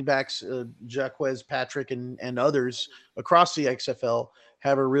running backs, Jaquez Patrick and others across the XFL,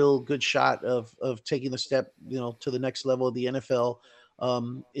 have a real good shot of taking the step, to the next level of the NFL,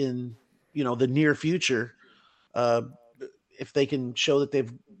 in the near future, uh, if they can show that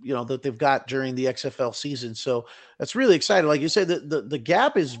they've got during the XFL season. So that's really exciting. Like you said, the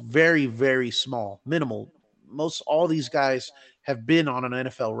gap is very, very small, minimal. Most all these guys have been on an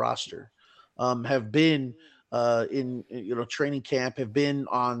NFL roster, have been in training camp, have been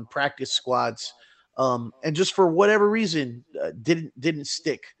on practice squads, and just for whatever reason didn't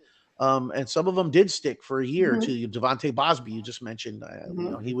stick. And some of them did stick for a year or Mhm. two. Devontae Bosby, you just mentioned,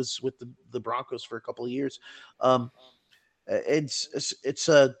 he was with the Broncos for a couple of years. It's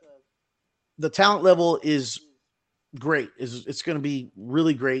the talent level is great. It's going to be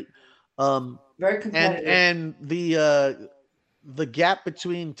really great. Very And competitive. the gap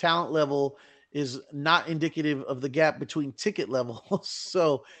between talent level is not indicative of the gap between ticket level.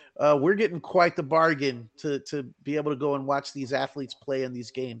 So we're getting quite the bargain to be able to go and watch these athletes play in these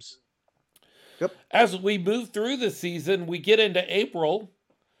games. Yep. As we move through the season, we get into April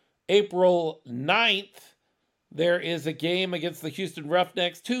 9th. There is a game against the Houston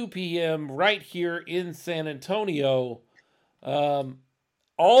Roughnecks, 2 p.m. right here in San Antonio.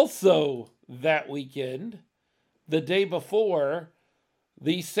 Also that weekend, the day before,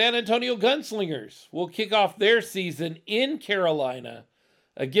 the San Antonio Gunslingers will kick off their season in Carolina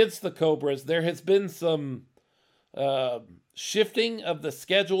against the Cobras. There has been some shifting of the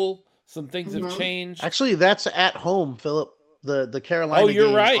schedule. Some things have changed. Actually, that's at home, Philip. The Carolina you're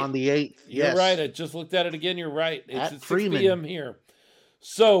game right. on the 8th. You're right. I just looked at it again. You're right. It's at 6 Freeman. p.m. here.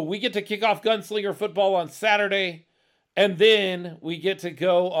 So we get to kick off Gunslinger football on Saturday, and then we get to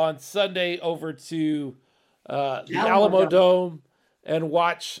go on Sunday over to the Alamo Dome and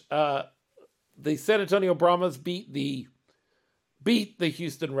watch the San Antonio Brahmas beat the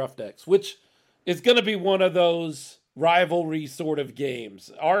Houston Roughnecks, which is going to be one of those rivalry sort of games.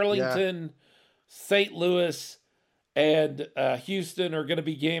 Arlington, St. Louis, and Houston are going to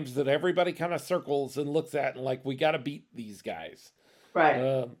be games that everybody kind of circles and looks at and like, we got to beat these guys.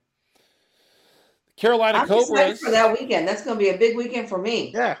 Right. Carolina Cobras. Excited for that weekend. That's going to be a big weekend for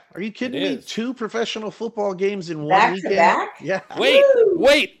me. Yeah. Are you kidding me? 2 professional football games in back one weekend? To back? Yeah.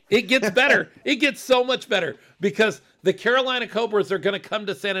 Wait. It gets better. It gets so much better because the Carolina Cobras are going to come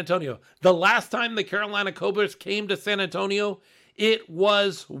to San Antonio. The last time the Carolina Cobras came to San Antonio, it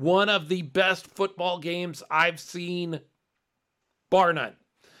was one of the best football games I've seen, bar none.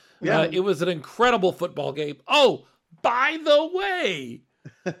 Yeah. It was an incredible football game. Oh, by the way,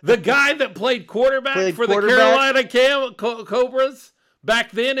 the guy that played quarterback for the Carolina Cobras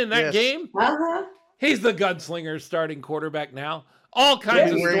back then in that game, he's the Gunslinger starting quarterback now. All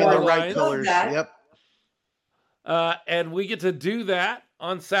kinds of storylines. Yep. And we get to do that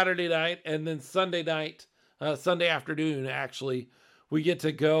on Saturday night, and then Sunday night, Sunday afternoon, actually, we get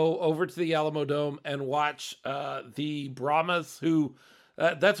to go over to the Alamo Dome and watch the Brahmas, who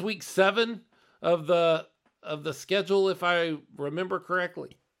that's week 7 of the schedule, if I remember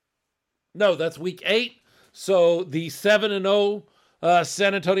correctly. No, that's week 8. So the 7-0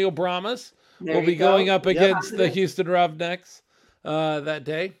 San Antonio Brahmas will be going up against the Houston Roughnecks that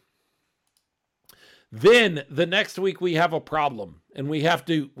day. Then the next week we have a problem, and we have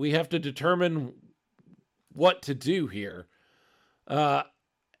to determine what to do here. At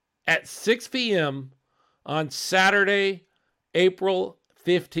 6 p.m. on Saturday, April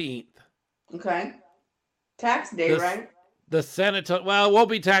 15th. Okay. Tax day, right? The San Antonio, well, it won't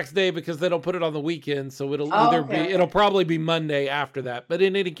be tax day because they don't put it on the weekend, so it'll it'll probably be Monday after that. But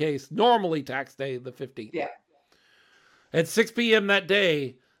in any case, normally tax day, the 15th. Yeah. At 6 p.m. that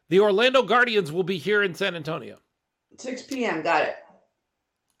day, the Orlando Guardians will be here in San Antonio. 6 p.m. Got it.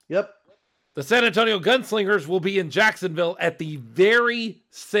 Yep. The San Antonio Gunslingers will be in Jacksonville at the very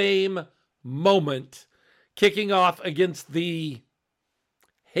same moment, kicking off against the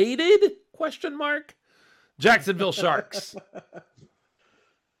hated ? Jacksonville Sharks.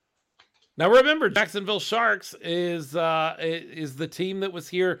 Now remember, Jacksonville Sharks is the team that was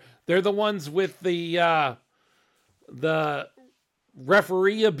here. They're the ones with the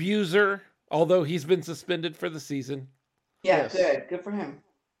referee abuser, although he's been suspended for the season. Yeah, yes. Good for him.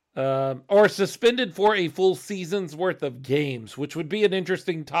 Or suspended for a full season's worth of games, which would be an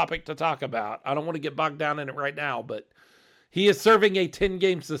interesting topic to talk about. I don't want to get bogged down in it right now, but he is serving a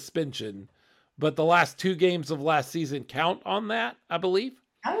 10-game suspension, but the last 2 games of last season count on that, I believe.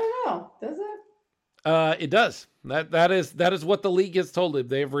 I don't know. Does it? It does. That is what the league has told him.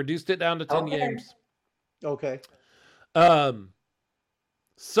 They have reduced it down to 10 games. Okay.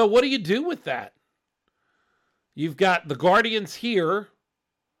 So what do you do with that? You've got the Guardians here,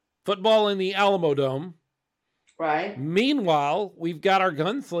 football in the Alamo Dome. Right. Meanwhile, we've got our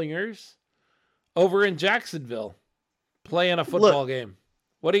Gunslingers over in Jacksonville playing a football game.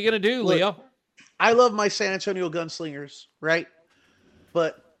 What are you going to do, Leo? I love my San Antonio Gunslingers, right?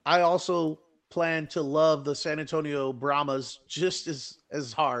 But I also plan to love the San Antonio Brahmas just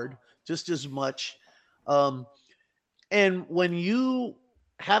as hard, just as much. And when you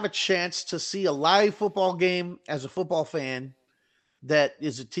have a chance to see a live football game as a football fan, that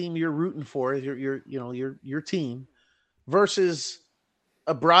is a team you're rooting for, your team, versus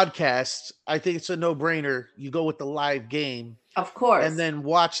a broadcast, I think it's a no-brainer. You go with the live game, of course, and then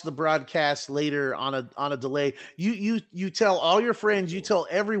watch the broadcast later on a delay. You tell all your friends, you tell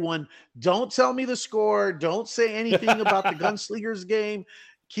everyone, don't tell me the score, don't say anything about the Gunslingers game.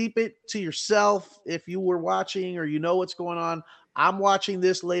 Keep it to yourself. If you were watching or you know what's going on, I'm watching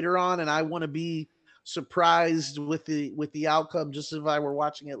this later on, and I want to be surprised with the outcome, just as if I were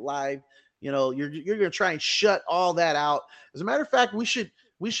watching it live. You're gonna try and shut all that out. As a matter of fact, we should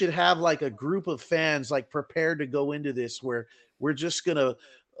have like a group of fans like prepared to go into this, where we're just gonna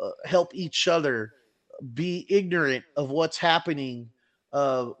help each other be ignorant of what's happening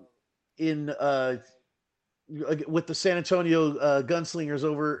in with the San Antonio Gunslingers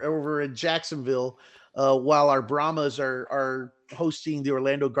over in Jacksonville, while our Brahmas are hosting the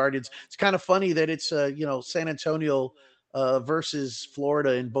Orlando Guardians. It's kind of funny that it's San Antonio versus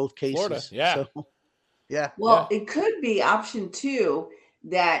Florida in both cases. Florida, yeah. So, yeah. Well, it could be option 2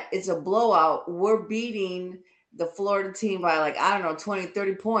 that it's a blowout. We're beating the Florida team by 20,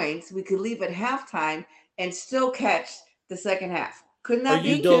 30 points. We could leave at halftime and still catch the second half. Couldn't that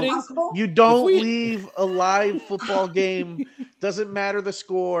be possible? You don't leave a live football game. Doesn't matter the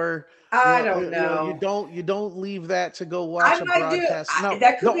score. I don't know. You don't leave that to go watch a broadcast. Now,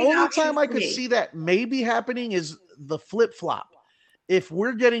 the only time I could see that maybe happening is the flip-flop. If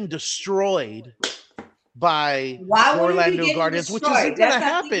we're getting destroyed by Orlando Guardians, which isn't going to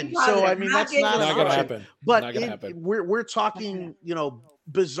happen. So I mean, that's not going to happen. But we're talking,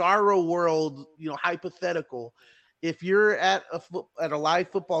 bizarro world, hypothetical. If you're at a live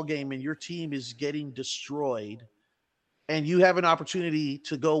football game and your team is getting destroyed, and you have an opportunity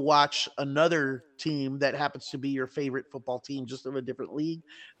to go watch another team that happens to be your favorite football team, just of a different league,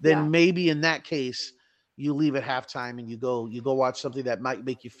 then maybe in that case you leave at halftime and you go watch something that might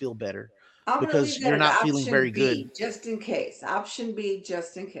make you feel better, because you're not feeling very good. Just in case. Option B,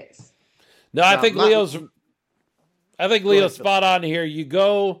 just in case. No, I think Leo's spot on here.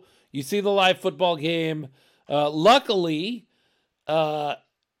 You see the live football game. Luckily,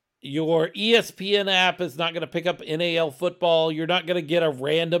 your ESPN app is not going to pick up NAL football. You're not going to get a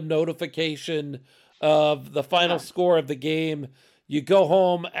random notification of the final score of the game. You go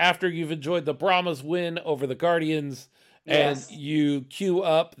home after you've enjoyed the Brahmas win over the Guardians, and you queue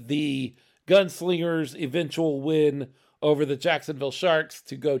up the Gunslingers' eventual win over the Jacksonville Sharks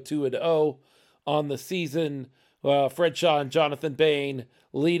to go 2-0 on the season. Fred Shaw and Jonathan Bain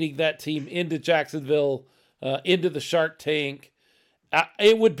leading that team into Jacksonville, into the Shark Tank.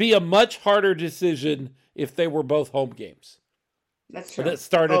 It would be a much harder decision if they were both home games. That's true. But it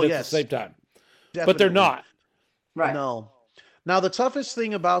started at the same time. Definitely. But they're not. Right. No. Now, the toughest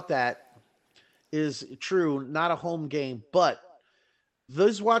thing about that is true, not a home game, but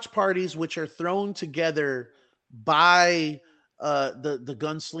those watch parties which are thrown together by the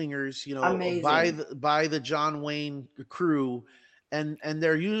Gunslingers, by the John Wayne crew, and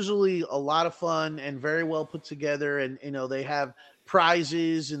they're usually a lot of fun and very well put together, and they have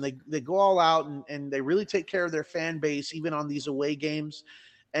prizes, and they go all out, and they really take care of their fan base even on these away games.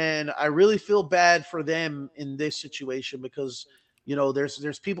 And I really feel bad for them in this situation, because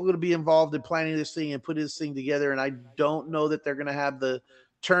there's people going to be involved in planning this thing and putting this thing together, and I don't know that they're going to have the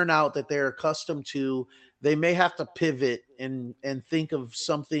turnout that they're accustomed to. They may have to pivot and think of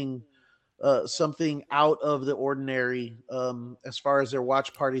something out of the ordinary as far as their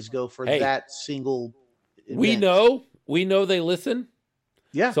watch parties go for that single event. We know they listen.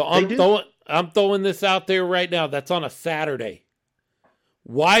 Yeah. So I'm throwing this out there right now. That's on a Saturday.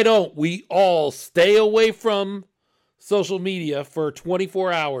 Why don't we all stay away from social media for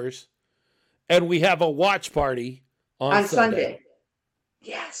 24 hours and we have a watch party on Sunday?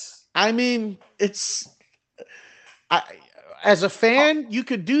 Yes. I mean, I, as a fan, you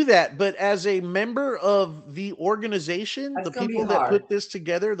could do that, but as a member of the organization, That's the gonna be people that hard. put this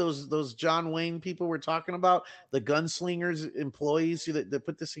together, those John Wayne people we're talking about, the gunslingers employees that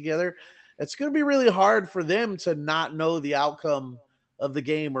put this together, it's going to be really hard for them to not know the outcome of the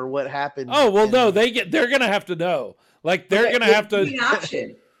game or what happened. Oh, well, no, And they're going to have to know. Like, they're Okay, going to there's have to, an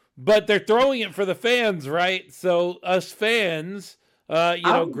option. but they're throwing it for the fans, right? So us fans, I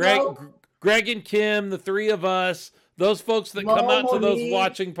would go Greg and Kim, the three of us, those folks that come Mo, out to those Monique,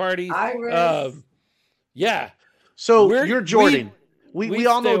 watching parties, Iris. yeah, so you're Jordan. we We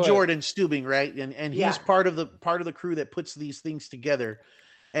all know stay away. Jordan Stubing, right? And Yeah. he's part of the crew that puts these things together.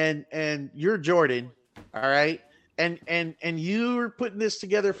 And you're Jordan, all right? And you're putting this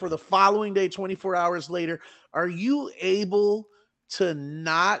together for the following day, 24 hours later. Are you able to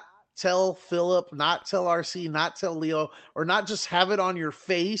not tell Philip, not tell RC, not tell Leo, or not just have it on your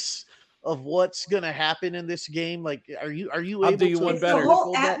face of what's gonna happen in this game? Like, are you I'll able do you to one It's better. the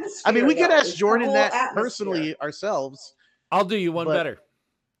whole that? atmosphere. I mean, we could though. ask It's the Jordan whole that atmosphere. personally ourselves. I'll do you one But- better.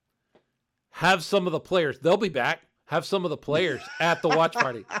 Have some of the players, they'll be back. Have some of the players at the watch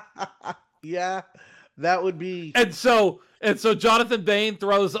party. Yeah, that would be And so Jonathan Bain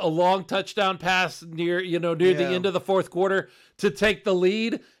throws a long touchdown pass near the Yeah. end of the fourth quarter to take the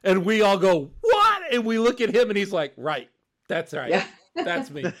lead, and we all go, "What?" And we look at him, and he's like, "Right, that's right, Yeah.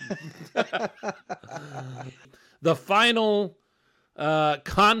 that's me." The final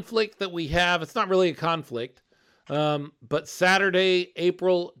conflict that we have, it's not really a conflict, but Saturday,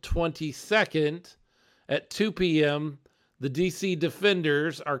 April 22nd at 2 p.m., the DC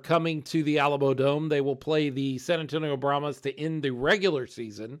Defenders are coming to the Alamo Dome. They will play the San Antonio Brahmas to end the regular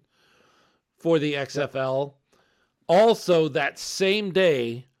season for the XFL. Also, that same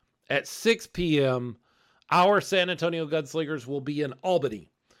day at 6 p.m., our San Antonio Gunslingers will be in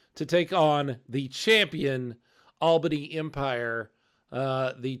Albany to take on the champion Albany Empire,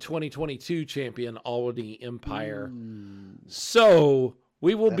 the 2022 champion Albany Empire. So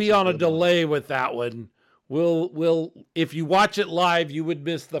we will That's be a on a good one. delay with that one. We'll if you watch it live, you would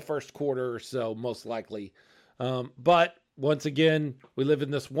miss the first quarter or so, most likely. But once again, we live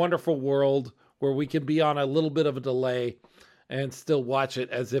in this wonderful world where we can be on a little bit of a delay and still watch it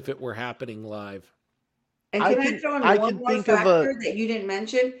as if it were happening live. And I can I can- throw in I one can more think of factor that you didn't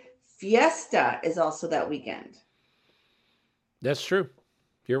mention? Fiesta is also that weekend. That's true.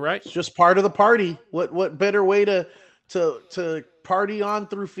 You're right. It's just part of the party. What better way to party on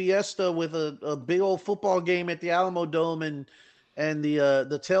through Fiesta with a big old football game at the Alamo Dome and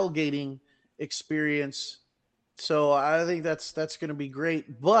the tailgating experience. So I think that's going to be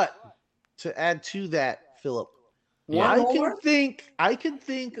great. But to add to that, Philip, Yeah. I can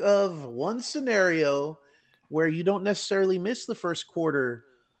think of one scenario where you don't necessarily miss the first quarter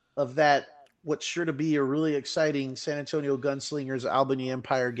of that what's sure to be a really exciting San Antonio Gunslingers Albany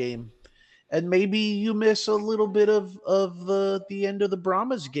Empire game. And maybe you miss a little bit of the end of the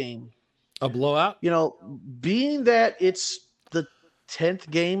Brahmas game. A blowout? You know, being that it's the 10th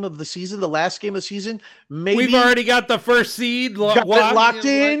game of the season, the last game of the season, maybe We've already got the first seed got it locked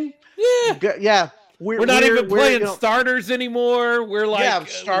in. Yeah. Yeah. We're not even playing you know, starters anymore. We're like Yeah,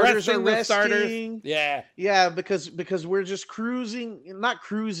 starters are resting the starters. resting. Yeah. Yeah, because we're just cruising, not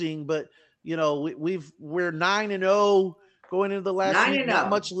cruising, but you know, we're 9-0 going into the last week. 9-0. Not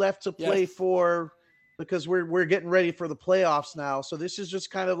much left to play Yes. for because we're getting ready for the playoffs now. So this is just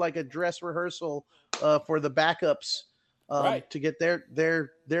kind of like a dress rehearsal for the backups Right. to get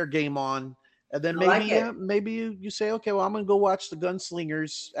their game on. And then I like it. maybe you say, okay, well, I'm going to go watch the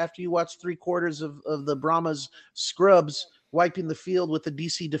Gunslingers after you watch 3/4 of the Brahmas scrubs wiping the field with the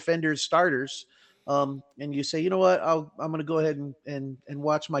DC Defenders starters. And you say, you know what, I'm going to go ahead and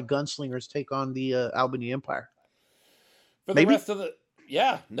watch my Gunslingers take on the Albany Empire. For the Maybe. rest of the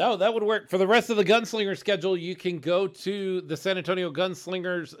that would work. For the rest of the Gunslinger schedule, you can go to the San Antonio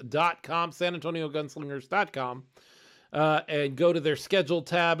Gunslingers.com, SanAntonioGunslingers.com, and go to their schedule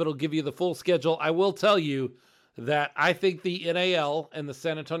tab. It'll give you the full schedule. I will tell you that I think the NAL and the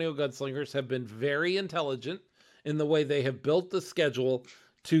San Antonio Gunslingers have been very intelligent in the way they have built the schedule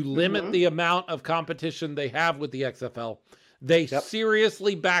to limit the amount of competition they have with the XFL. They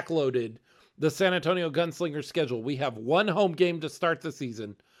seriously backloaded the San Antonio Gunslingers schedule. We have one home game to start the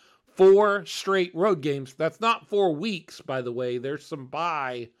season, 4 straight road games. That's not 4 weeks, by the way. There's some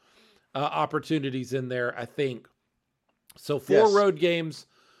bye opportunities in there, I think. So 4 Yes. road games.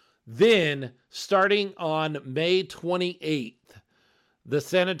 Then, starting on May 28th, the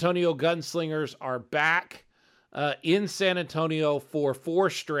San Antonio Gunslingers are back in San Antonio for 4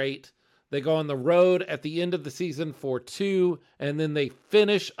 straight. They go on the road at the end of the season for 2, and then they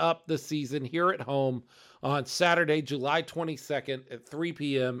finish up the season here at home on Saturday, July 22nd at 3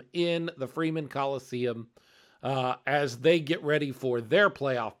 p.m. in the Freeman Coliseum as they get ready for their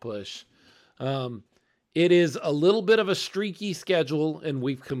playoff push. It is a little bit of a streaky schedule, and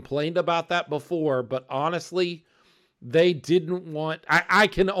we've complained about that before, but honestly, they didn't want... I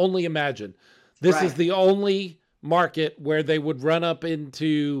can only imagine. This is the only market where they would run up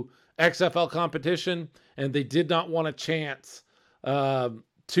into XFL competition, and they did not want a chance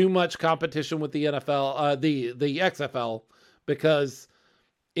too much competition with the NFL, the XFL, because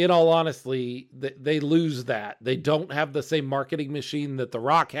in all honesty, they lose that. They don't have the same marketing machine that The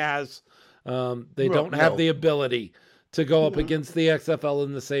Rock has. They don't have the ability to go up against the XFL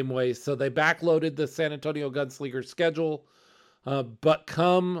in the same way. So they backloaded the San Antonio Gunslingers schedule. But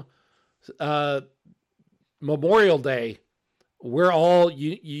come Memorial Day, we're all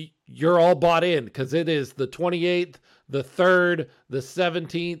you're all bought in, because it is the 28th, the 3rd, the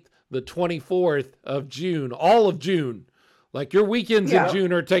 17th, the 24th of June, all of June. Like, your weekends in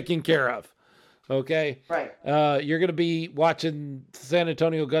June are taken care of. Okay. Right. You're going to be watching San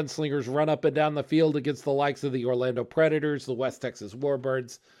Antonio Gunslingers run up and down the field against the likes of the Orlando Predators, the West Texas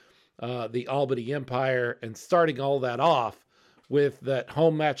Warbirds, the Albany Empire, and starting all that off with that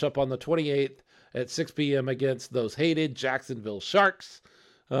home matchup on the 28th at 6 p.m. against those hated Jacksonville Sharks.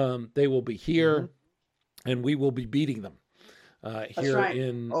 They will be here, and we will be beating them here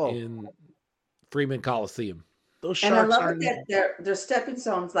in Freeman Coliseum. Those And I Sharks love it that they're stepping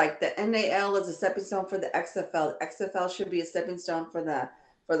stones. Like the NAL is a stepping stone for the XFL. The XFL should be a stepping stone for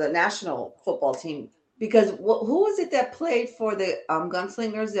the national football team. Because who was it that played for the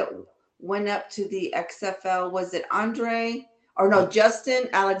Gunslingers that went up to the XFL? Was it Andre? Or no, Justin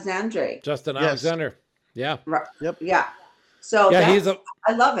Alexandre. Justin Alexander. Yeah. Right. Yep. Yeah. So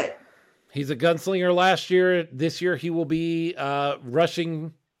I love it. He's a gunslinger last year. This year he will be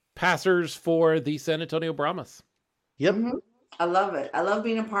rushing passers for the San Antonio Brahmas. Yep. I love it. I love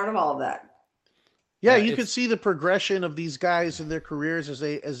being a part of all of that. Yeah, you can see the progression of these guys in their careers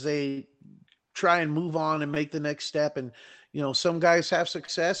as they try and move on and make the next step. And, you know, some guys have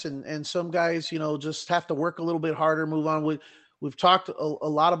success and some guys, you know, just have to work a little bit harder, move on. We've talked a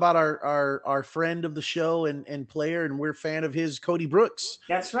lot about our friend of the show and player, and we're a fan of his, Cody Brooks.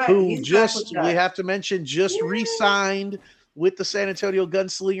 That's right. Who we have to mention, re-signed with the San Antonio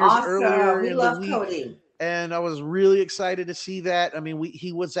Gunslingers earlier in the week. Cody. And I was really excited to see that. I mean,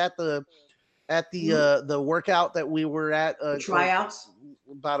 he was at the workout that we were at. Tryouts.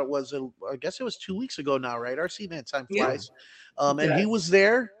 I guess it was 2 weeks ago now, right? RC, man, time flies. And he was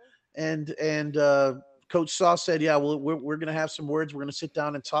there, and Coach Sauce said, "Yeah, well, we're going to have some words. We're going to sit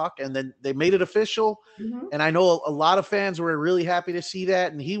down and talk." And then they made it official. And I know a lot of fans were really happy to see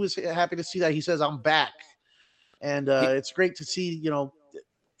that, and he was happy to see that. He says, "I'm back," and it's great to see. You know,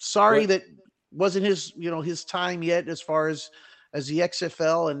 sorry that wasn't his time yet as far as the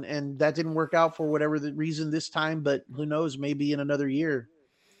XFL, and that didn't work out for whatever the reason this time. But who knows? Maybe in another year.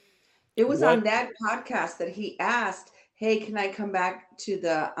 It was on that podcast that he asked, "Hey, can I come back to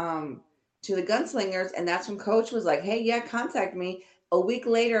the Gunslingers?" And that's when Coach was like, "Hey, yeah, contact me." A week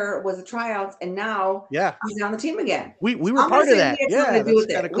later was the tryouts, and now he's on the team again. We were part of that.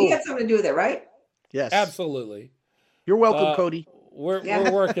 We had something to do with it, right? Yes, absolutely. You're welcome, Cody.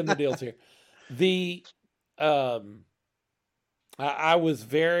 We're working the deals here. I was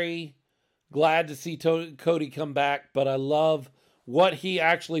very glad to see Cody come back, but I love what he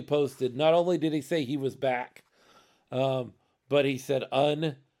actually posted. Not only did he say he was back, but he said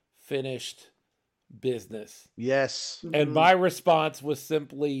unfinished business. Yes. And my response was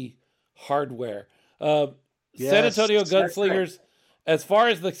simply hardware. San Antonio Gunslingers, as far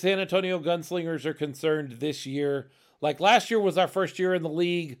as the San Antonio Gunslingers are concerned this year, like last year was our first year in the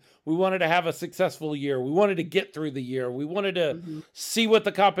league. We wanted to have a successful year. We wanted to get through the year. We wanted to see what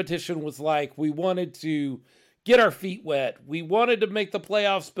the competition was like. We wanted to get our feet wet. We wanted to make the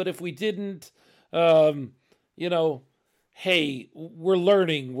playoffs, but if we didn't, hey, we're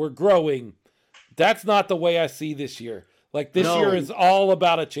learning, we're growing. That's not the way I see this year. Like this year is all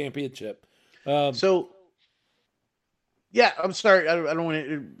about a championship. I'm sorry. I don't want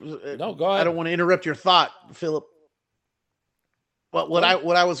to. No, go ahead. I don't want to interrupt your thought, Philip. But what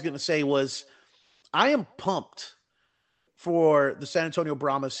I was going to say was, I am pumped for the San Antonio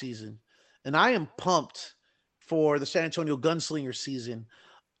Brahmas season, and I am pumped for the San Antonio Gunslinger season.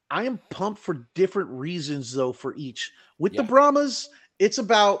 I am pumped for different reasons, though, for each. With the Brahmas, it's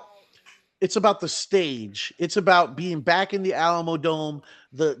about the stage. It's about being back in the Alamo Dome,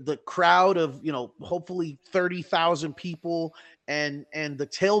 the crowd of, hopefully 30,000 people, and the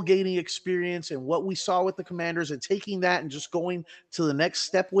tailgating experience and what we saw with the Commanders and taking that and just going to the next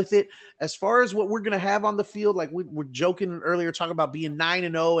step with it. As far as what we're going to have on the field, like we were joking earlier, talking about being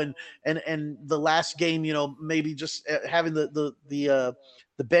 9-0 and the last game, maybe just having the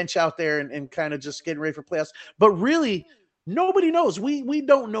bench out there and kind of just getting ready for playoffs. But really, nobody knows. We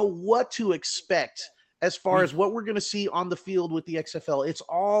don't know what to expect as far as what we're going to see on the field with the XFL. It's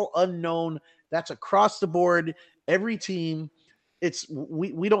all unknown. That's across the board. Every team.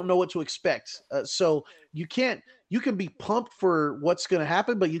 We don't know what to expect. So you can be pumped for what's going to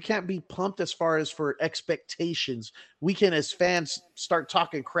happen, but you can't be pumped as far as for expectations. We can, as fans, start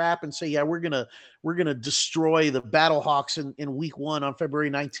talking crap and say, yeah, we're gonna destroy the Battlehawks in week 1 on February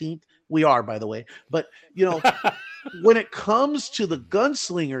 19th. We are, by the way. But when it comes to the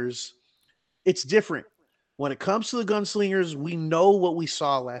Gunslingers, it's different. When it comes to the Gunslingers, we know what we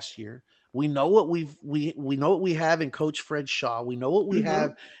saw last year. We know what we know what we have in Coach Fred Shaw. We know what we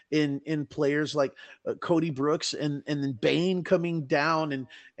have in players like Cody Brooks and then Bain coming down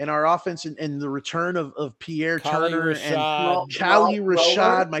and our offense and the return of Pierre Turner and Kali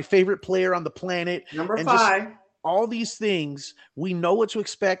Rashad, my favorite player on the planet, number 5. All these things, we know what to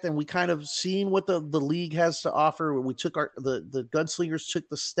expect, and we kind of seen what the league has to offer. We took the Gunslingers took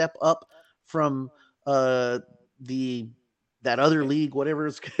the step up from that other league, whatever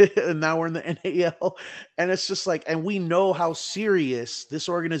it's, and now we're in the NAL. And it's just like, and we know how serious this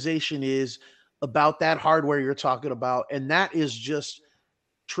organization is about that hardware you're talking about. And that is just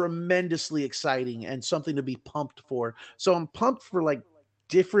tremendously exciting and something to be pumped for. So I'm pumped for like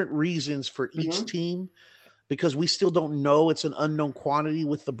different reasons for each team, because we still don't know. It's an unknown quantity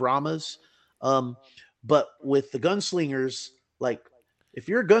with the Brahmas. But with the Gunslingers, like if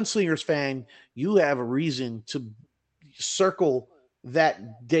you're a Gunslingers fan, you have a reason to circle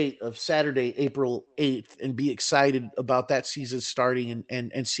that date of Saturday, April 8th, and be excited about that season starting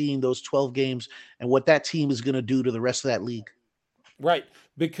and seeing those 12 games and what that team is going to do to the rest of that league. Right.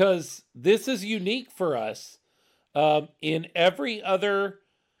 Because this is unique for us. In every other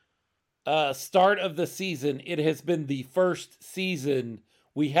start of the season, it has been the first season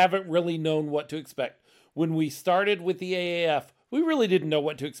we haven't really known what to expect. When we started with the AAF, we really didn't know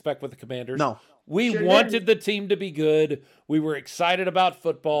what to expect with the Commanders. No. We wanted the team to be good. We were excited about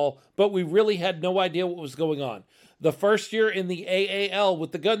football, but we really had no idea what was going on. The first year in the AAL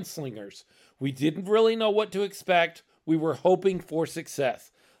with the Gunslingers, we didn't really know what to expect. We were hoping for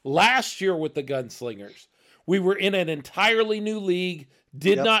success. Last year with the Gunslingers, we were in an entirely new league,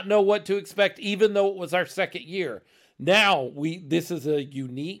 did not know what to expect, even though it was our second year. Now, this is a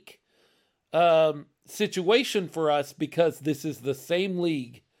unique situation for us because this is the same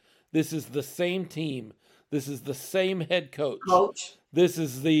league. This is the same team. This is the same head coach. This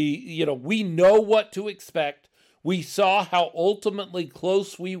is we know what to expect. We saw how ultimately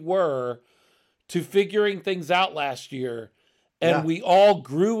close we were to figuring things out last year. And we all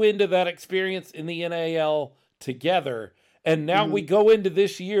grew into that experience in the NAL together. And now we go into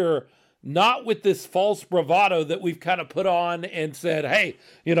this year not with this false bravado that we've kind of put on and said, hey,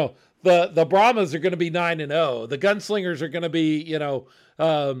 the Brahmas are going to be 9-0. The Gunslingers are going to be,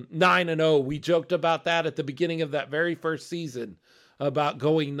 9-0. We joked about that at the beginning of that very first season about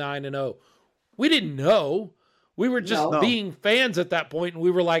going 9-0. We didn't know. We were just being fans at that point, and we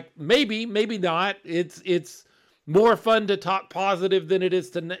were like, maybe not. It's more fun to talk positive than it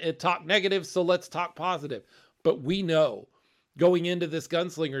is to talk negative, so let's talk positive. But we know going into this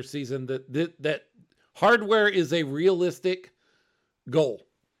Gunslinger season that hardware is a realistic goal.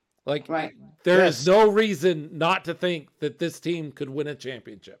 Like, there is no reason not to think that this team could win a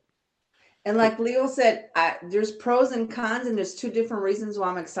championship. And like Leo said, there's pros and cons, and there's 2 different reasons why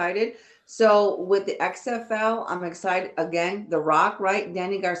I'm excited. So with the XFL, I'm excited. Again, The Rock, right?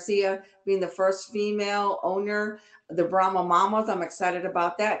 Danny Garcia being the first female owner, the Brahma Mamas, I'm excited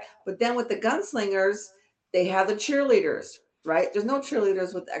about that. But then with the Gunslingers, they have the cheerleaders, right? There's no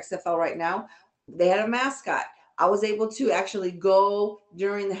cheerleaders with the XFL right now. They had a mascot. I was able to actually go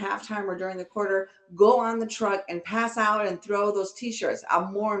during the halftime or during the quarter, go on the truck and pass out and throw those T-shirts.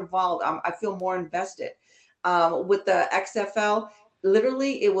 I'm more involved. I feel more invested. With the XFL,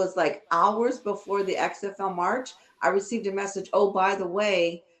 literally, it was like hours before the XFL March, I received a message, oh, by the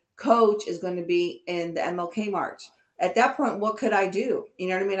way, Coach is going to be in the MLK March. At that point, what could I do? You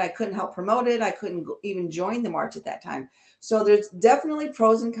know what I mean? I couldn't help promote it. I couldn't even join the march at that time. So there's definitely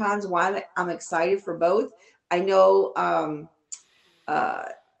pros and cons why I'm excited for both. I know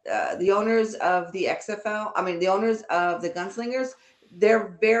the owners of the XFL, the owners of the Gunslingers,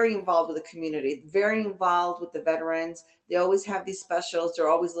 they're very involved with the community, very involved with the veterans. They always have these specials. They're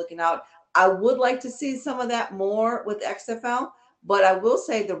always looking out. I would like to see some of that more with XFL, but I will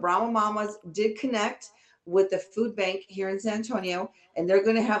say the Brahma Mamas did connect with the food bank here in San Antonio, and they're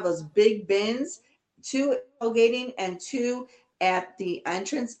going to have those big bins, 2 tailgating and 2 at the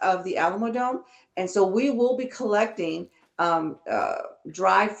entrance of the Alamo Dome. And so we will be collecting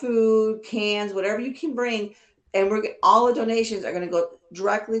dry food, cans, whatever you can bring, and all the donations are going to go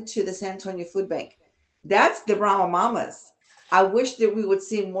directly to the San Antonio Food Bank. That's the Brahma Mamas. I wish that we would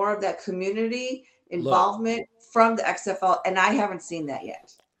see more of that community involvement from the XFL, and I haven't seen that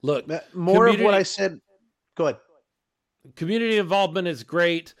yet. Look, more of what I said. Go ahead. Community involvement is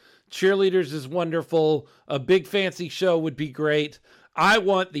great. Cheerleaders is wonderful. A big fancy show would be great. I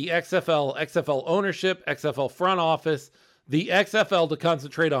want the XFL ownership, XFL front office, the XFL to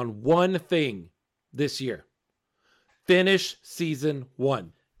concentrate on one thing this year. Finish season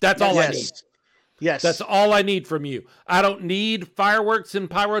 1. That's all I need. Yes. That's all I need from you. I don't need fireworks and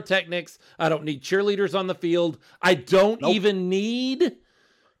pyrotechnics. I don't need cheerleaders on the field. I don't even need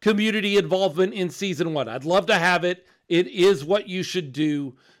community involvement in season 1. I'd love to have it. It is what you should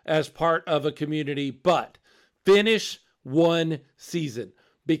do as part of a community, but finish one season,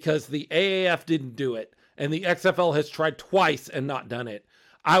 because the AAF didn't do it and the XFL has tried twice and not done it.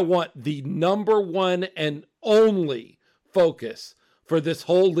 I want the number one and only focus for this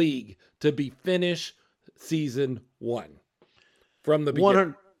whole league to be finish season 1 from the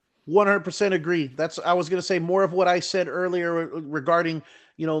beginning. 100% agree. I was going to say more of what I said earlier regarding,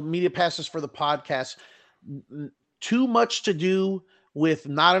 media passes for the podcast. Too much to do with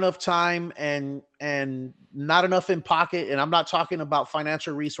not enough time and not enough in pocket. And I'm not talking about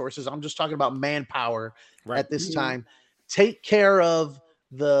financial resources. I'm just talking about manpower at this time. Take care of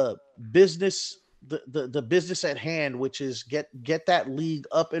the business, the business at hand, which is get that league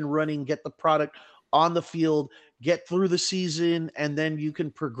up and running, get the product on the field, get through the season, and then you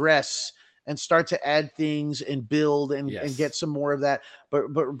can progress and start to add things and build and get some more of that. But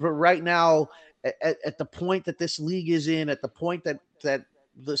right now, at the point that this league is in, at the point that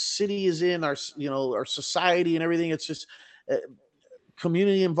the city is in, our society and everything, it's just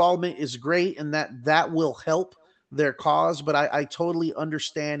community involvement is great, and that will help their cause. But I totally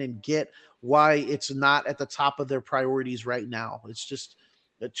understand and get why it's not at the top of their priorities right now. It's just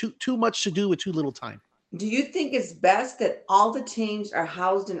too much to do with too little time. Do you think it's best that all the teams are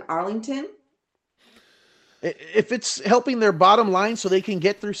housed in Arlington? If it's helping their bottom line so they can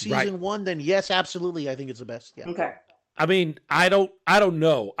get through season 1, then yes, absolutely. I think it's the best. Yeah. Okay. I mean, I don't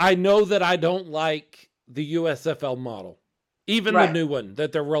know. I know that I don't like the USFL model, even the new one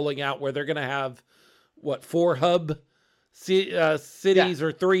that they're rolling out, where they're going to have 4 hub cities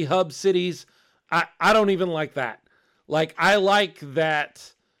or 3 hub cities. I don't even like that. Like, I like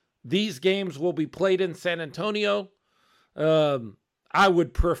that these games will be played in San Antonio. I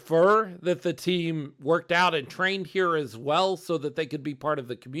would prefer that the team worked out and trained here as well so that they could be part of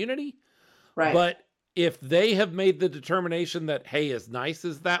the community. Right. But if they have made the determination that, hey, as nice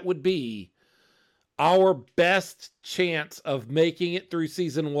as that would be, our best chance of making it through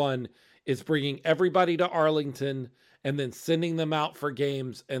season 1 is bringing everybody to Arlington and then sending them out for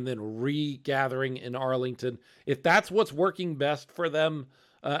games and then regathering in Arlington. If that's what's working best for them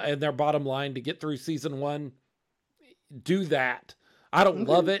and their bottom line to get through season 1, do that. I don't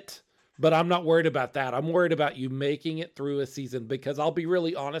love it, but I'm not worried about that. I'm worried about you making it through a season, because I'll be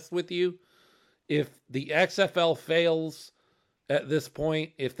really honest with you. If the XFL fails at this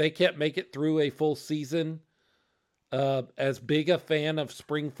point, if they can't make it through a full season, as big a fan of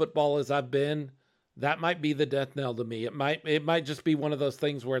spring football as I've been, that might be the death knell to me. It might just be one of those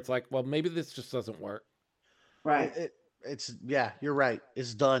things where it's like, well, maybe this just doesn't work. Right. You're right.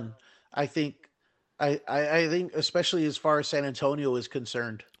 It's done. I think especially as far as San Antonio is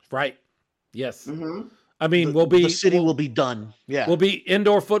concerned. Right. Yes. Mm-hmm. I mean, the city will be done. Yeah. We'll be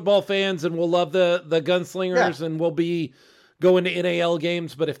indoor football fans and we'll love the gunslingers and we'll be going to NAL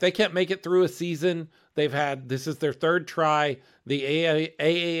games. But if they can't make it through a season, this is their 3rd try. The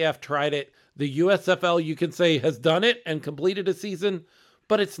AAF tried it. The USFL, you can say, has done it and completed a season,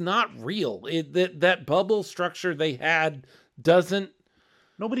 but it's not real. That bubble structure they had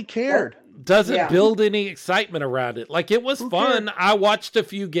nobody cared. Doesn't build any excitement around it. Like, it was fun. Cared? I watched a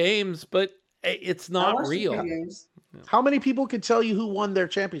few games, but it's not real. How many people can tell you who won their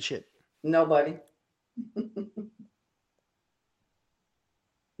championship? Nobody.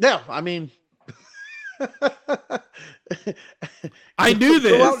 No, I mean, I knew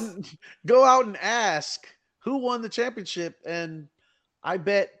this. Go out and ask who won the championship, and I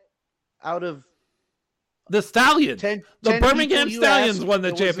bet out of the Stallions, 10 the Birmingham Stallions won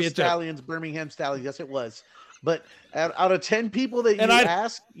the championship. Birmingham Stallions. Yes, it was. But out of 10 people that you And I-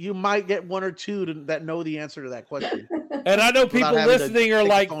 ask, you might get 1 or 2 that know the answer to that question. And I know people without having to listening are take the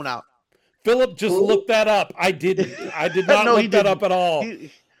like, phone out. Philip just Who? looked that up. I didn't. I did not No, he look that didn't. up at all.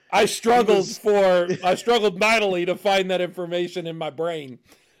 I struggled I struggled mightily to find that information in my brain.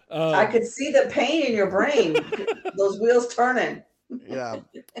 I could see the pain in your brain. Those wheels turning. Yeah.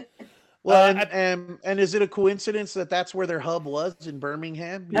 Well, and is it a coincidence that that's where their hub was in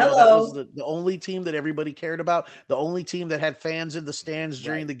Birmingham? You know, that was the only team that everybody cared about, the only team that had fans in the stands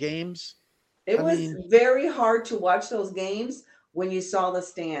during the games. It was very hard to watch those games when you saw the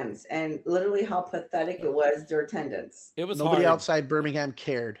stands and literally how pathetic it was, their attendance. It was Nobody hard. outside Birmingham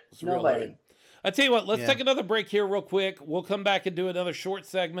cared. Nobody. I tell you what, let's take another break here real quick. We'll come back and do another short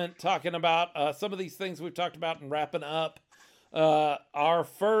segment talking about some of these things we've talked about and wrapping up our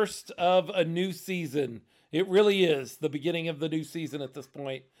first of a new season. It really is the beginning of the new season at this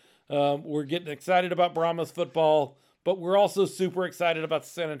point. We're getting excited about Brahmas football, but we're also super excited about the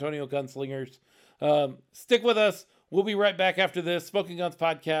San Antonio Gunslingers. Stick with us. We'll be right back after this. Smoking Guns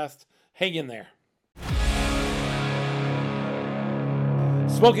Podcast. Hang in there.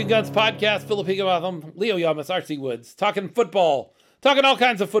 Smoking Guns Podcast, Philip Higginbotham, Leo Yamas, RC Woods, talking football, talking all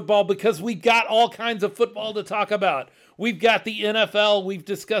kinds of football because we got all kinds of football to talk about. We've got the NFL, we've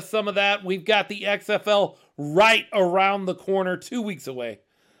discussed some of that. We've got the XFL right around the corner, 2 weeks away.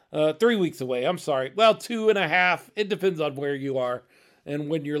 3 weeks away, I'm sorry. Well, 2.5. It depends on where you are and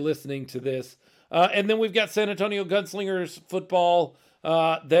when you're listening to this. And then we've got San Antonio Gunslingers football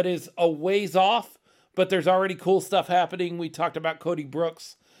that is a ways off, but there's already cool stuff happening. We talked about Cody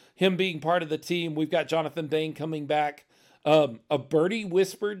Brooks, him being part of the team. We've got Jonathan Bain coming back. A birdie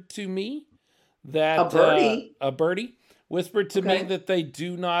whispered to me that a birdie whispered to me that they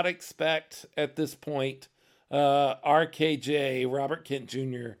do not expect at this point RKJ, Robert Kent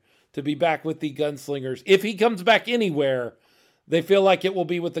Jr., to be back with the Gunslingers. If he comes back anywhere, they feel like it will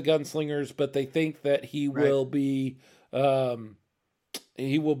be with the Gunslingers, but they think that he will be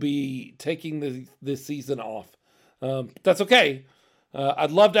taking this season off. That's okay.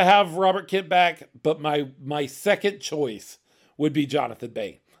 I'd love to have Robert Kent back, but my second choice would be Jonathan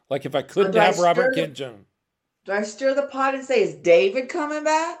Bain. Like if I couldn't have Robert Kent Jr. Do I stir the pot and say, is David coming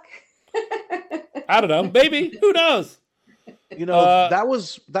back? I don't know. Maybe. Who knows? You know, that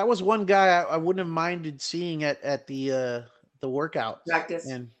was one guy I wouldn't have minded seeing at the workout practice.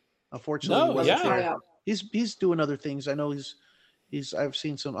 And unfortunately, he wasn't there. He's doing other things. I know he's I've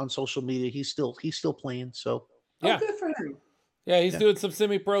seen some on social media. He's still playing. So good for him. Yeah, he's doing some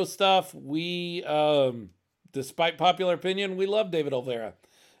semi-pro stuff. We, despite popular opinion, we love David Olvera,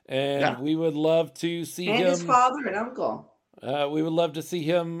 and we would love to see him. And his father and uncle. We would love to see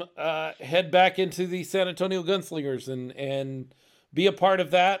him head back into the San Antonio Gunslingers and be a part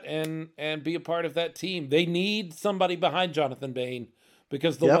of that and be a part of that team. They need somebody behind Jonathan Bain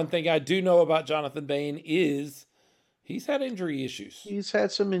because the one thing I do know about Jonathan Bain is he's had injury issues. He's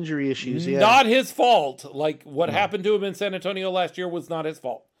had some injury issues. Yeah. Not his fault. Like what happened to him in San Antonio last year was not his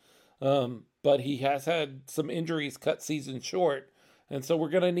fault. But he has had some injuries cut season short. And so we're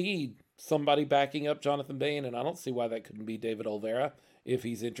going to need somebody backing up Jonathan Bain. And I don't see why that couldn't be David Olvera if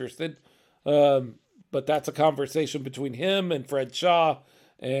he's interested. But that's a conversation between him and Fred Shaw.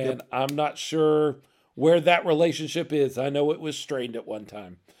 And I'm not sure where that relationship is. I know it was strained at one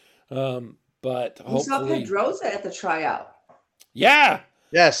time. But hopefully. You saw Pedroza at the tryout. Yeah.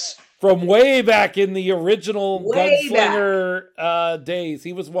 Yes. From way back in the original Gunslinger days.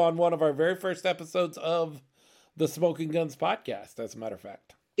 He was on one of our very first episodes of the Smoking Guns podcast, as a matter of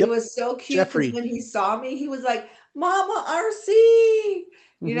fact. It was so cute because when he saw me, he was like, Mama RC,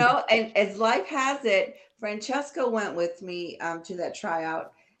 you know, and as life has it, Francesca went with me to that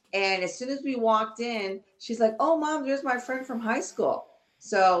tryout. And as soon as we walked in, she's like, oh, Mom, there's my friend from high school.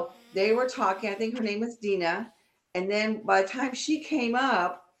 So they were talking. I think her name was Dina. And then by the time she came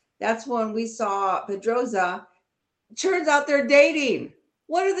up, that's when we saw Pedroza. Turns out they're dating.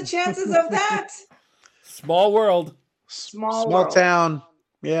 What are the chances of that? Small world. Small world. Town.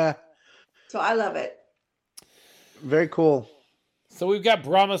 Yeah. So I love it. Very cool. So we've got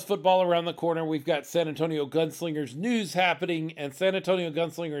Brahmas football around the corner. We've got San Antonio Gunslingers news happening, and San Antonio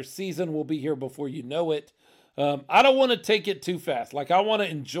Gunslingers season will be here before you know it. I don't want to take it too fast. Like, I want to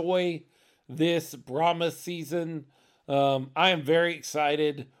enjoy this Brahmas season. I am very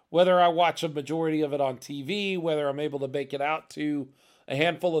excited. Whether I watch a majority of it on TV, whether I'm able to make it out to a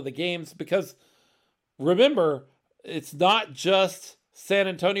handful of the games, because remember, it's not just San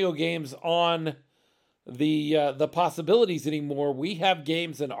Antonio games on the possibilities anymore. We have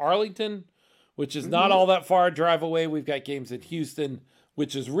games in Arlington, which is not all that far a drive away. We've got games in Houston.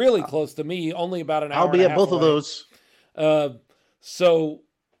 which is really close to me, only about an hour. I'll be and a at half both of away. those. So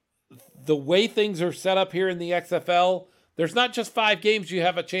the way things are set up here in the XFL, there's not just 5 games you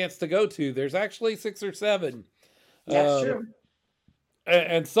have a chance to go to. There's actually 6 or 7. That's true.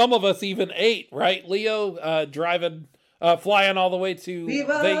 And some of us even 8, right? Leo flying all the way to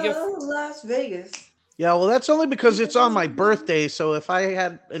Viva Vegas. Las Vegas. Yeah, well, that's only because it's on my birthday. So if I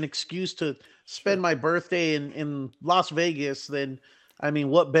had an excuse to spend my birthday in Las Vegas, then I mean,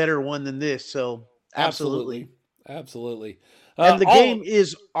 what better one than this? So absolutely. And The game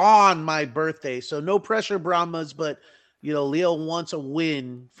is on my birthday, so no pressure, Brahmas. But Leo wants a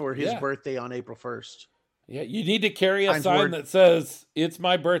win for his birthday on April 1st. Yeah, you need to carry a sign that says, "It's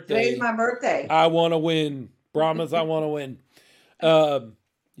my birthday. Today's my birthday. I want to win. Brahmas, I want to win."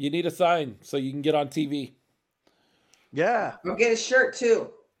 You need a sign so you can get on TV. Yeah. I'll get a shirt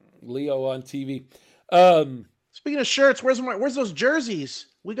too. Leo on TV. Speaking of shirts, where's those jerseys?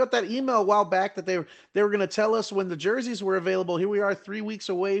 We got that email a while back that they were going to tell us when the jerseys were available. Here we are 3 weeks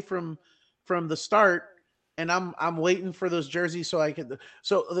away from the start, and I'm waiting for those jerseys so I can.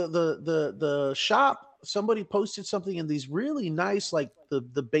 So the shop, somebody posted something in these really nice, like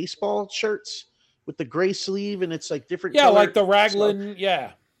the baseball shirts with the gray sleeve, and it's like different. Yeah, color. like the Raglan.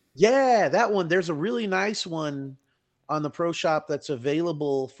 Yeah, that one. There's a really nice one on the Pro Shop that's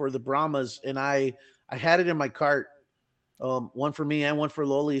available for the Brahmas, and I had it in my cart, one for me and one for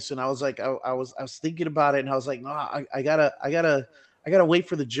Lolis, and I was like, I was thinking about it, and I was like, no, I gotta wait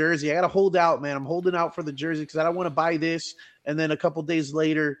for the jersey. I gotta hold out, man. I'm holding out for the jersey because I don't want to buy this, and then a couple days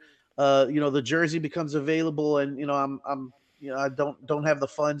later, the jersey becomes available, and I don't have the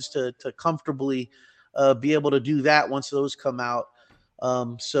funds to comfortably be able to do that once those come out.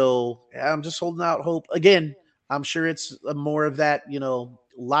 So I'm just holding out hope. Again, I'm sure it's more of that,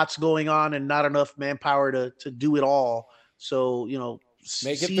 lots going on and not enough manpower to do it all. So,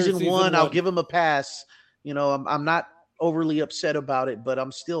 season one, I'll give him a pass. I'm not overly upset about it, but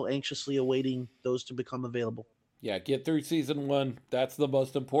I'm still anxiously awaiting those to become available. Yeah, get through season 1. That's the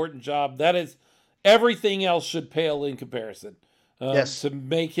most important job. That is, everything else should pale in comparison. Yes. To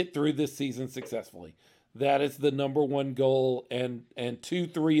make it through this season successfully. That is the number one goal, and 2,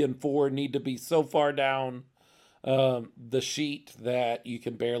 3, and 4 need to be so far down the sheet that you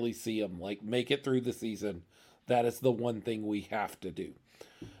can barely see them. Like, make it through the season. That is the one thing we have to do.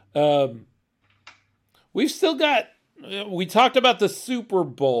 We've still got. We talked about the Super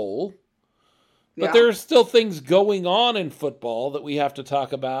Bowl, but there are still things going on in football that we have to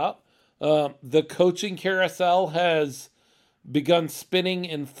talk about. The coaching carousel has begun spinning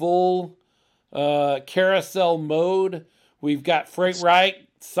in full carousel mode. We've got Frank Reich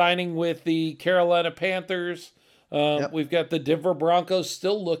signing with the Carolina Panthers. We've got the Denver Broncos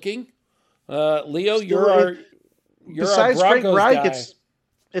still looking. Leo, you're besides a Broncos Frank Reich, guy.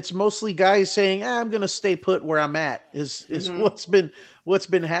 it's mostly guys saying, I'm going to stay put where I'm at is what's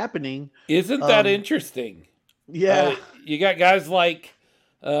been happening. Isn't that interesting? Yeah. You got guys like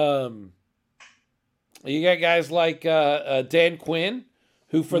Dan Quinn,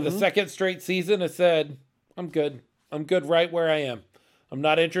 who for the second straight season has said, I'm good right where I am. I'm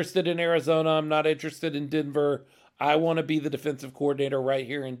not interested in Arizona. I'm not interested in Denver. I want to be the defensive coordinator right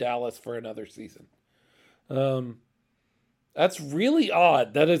here in Dallas for another season. That's really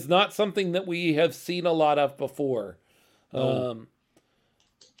odd. That is not something that we have seen a lot of before. Part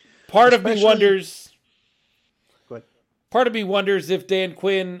of me wonders if Dan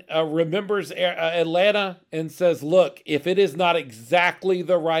Quinn remembers Atlanta and says, look, if it is not exactly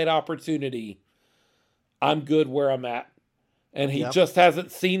the right opportunity, I'm good where I'm at. And he just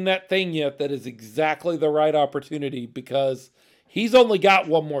hasn't seen that thing yet that is exactly the right opportunity, because he's only got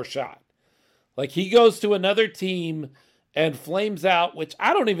one more shot. Like, he goes to another team and flames out, which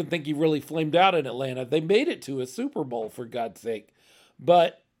I don't even think he really flamed out in Atlanta. They made it to a Super Bowl, for God's sake.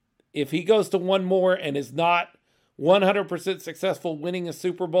 But if he goes to one more and is not 100% successful winning a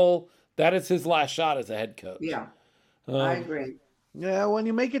Super Bowl, that is his last shot as a head coach. Yeah, I agree. Yeah, when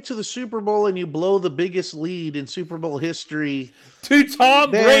you make it to the Super Bowl and you blow the biggest lead in Super Bowl history to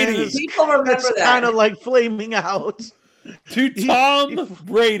Tom Brady, people remember that. Kind of like flaming out to Tom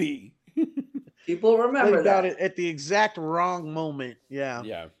Brady. People remember that it at the exact wrong moment.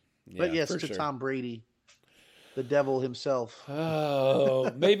 Yeah. But yes, to sure. Tom Brady, the devil himself.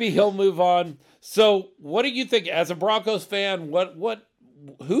 Oh, maybe he'll move on. So, what do you think as a Broncos fan?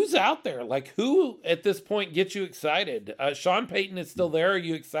 Who's out there? Like, who at this point gets you excited? Sean Payton is still there. Are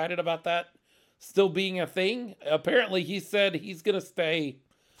you excited about that still being a thing? Apparently, he said he's going to stay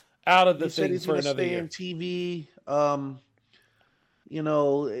out of the thing for another year. TV.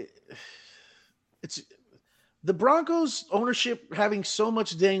 It's the Broncos ownership having so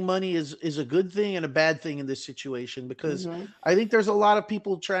much dang money is a good thing and a bad thing in this situation, because Hmm. I think there's a lot of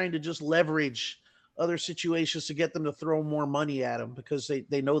people trying to just leverage other situations to get them to throw more money at them because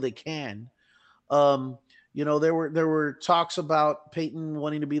they know they can. Um, there were talks about Peyton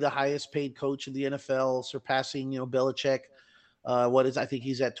wanting to be the highest paid coach in the NFL, surpassing Belichick. What is I think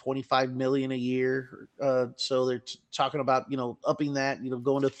he's at 25 million a year. So they're talking about upping that,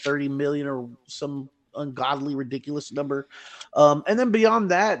 going to 30 million or some ungodly ridiculous number. And then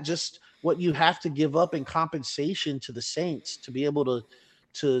beyond that, just what you have to give up in compensation to the Saints to be able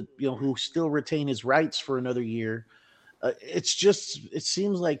to who still retain his rights for another year. It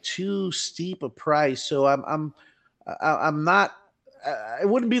seems like too steep a price. So I'm not. It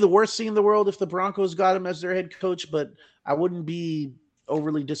wouldn't be the worst thing in the world if the Broncos got him as their head coach, but I wouldn't be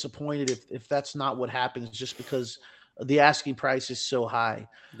overly disappointed if that's not what happens, just because the asking price is so high.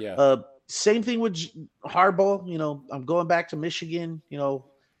 Yeah. Same thing with Harbaugh. I'm going back to Michigan.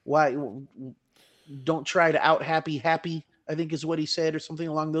 Why don't try to out happy? I think is what he said, or something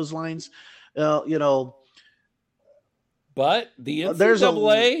along those lines. Uh, you know, But the there's a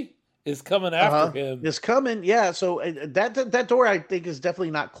NCAA is coming after uh-huh. him. It's coming, yeah. So that door, I think, is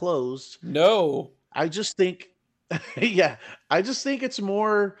definitely not closed. No. I just think, yeah, I just think it's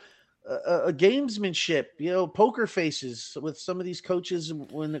more a gamesmanship, poker faces with some of these coaches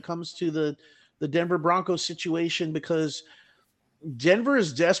when it comes to the Denver Broncos situation, because Denver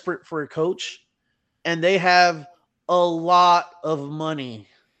is desperate for a coach, and they have a lot of money,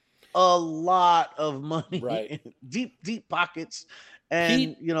 Right. deep pockets,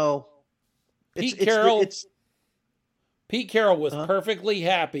 Pete and it's Pete it's Carroll it's Pete Carroll was uh, perfectly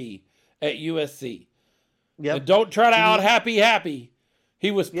happy at USC. And yep. don't try to And out happy.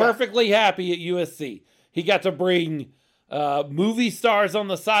 He was yeah, perfectly happy at USC. He got to bring movie stars on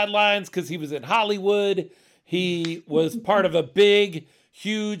the sidelines because he was in Hollywood. He was part of a big,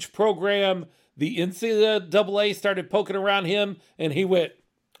 huge program. The NCAA started poking around him, and he went,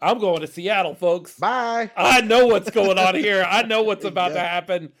 I'm going to Seattle, folks. bye. I know what's going on here. I know what's about to Yeah,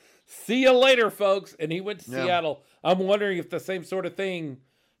 happen. See you later, folks. And he went to yeah. Seattle. I'm wondering if the same sort of thing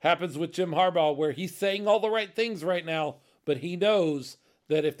happens with Jim Harbaugh, where he's saying all the right things right now, but he knows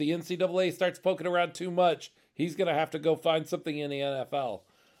that if the NCAA starts poking around too much, he's going to have to go find something in the NFL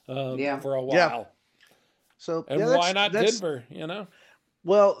Yeah. for a Yeah. while. So And yeah, why not that's Denver, you know?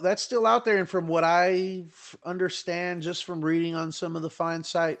 well, that's still out there, and from what I understand, just from reading on some of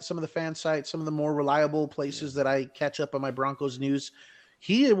the some of the fan sites, some of the more reliable places that I catch up on my Broncos news,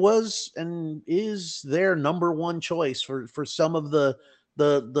 he was and is their number one choice for some of the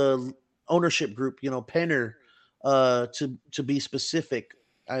ownership group. Penner, to be specific,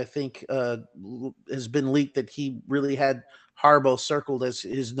 I think has been leaked that he really had Harbaugh circled as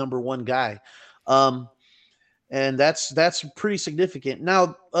his number one guy. Um, and that's pretty significant.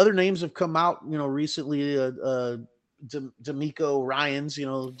 Now, other names have come out, recently. D'Amico Ryans,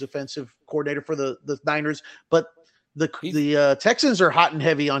 defensive coordinator for the Niners, but He's, the Texans are hot and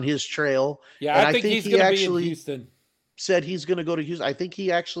heavy on his trail, yeah, and I I think think he's he going to be in actually Houston. said he's going to go to Houston. I think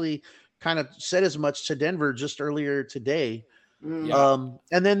he actually kind of said as much to Denver just earlier today. Mm.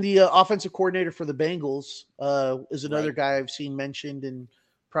 Yeah, And then the offensive coordinator for the Bengals is another right. guy I've seen mentioned, and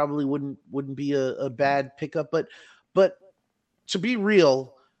probably wouldn't be a bad pickup. But to be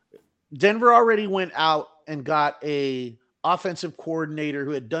real, Denver already went out and got a offensive coordinator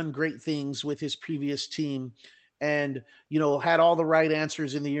who had done great things with his previous team, and had all the right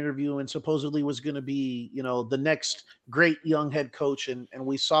answers in the interview, and supposedly was going to be the next great young head coach, and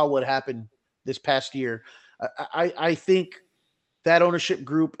we saw what happened this past year. I think that ownership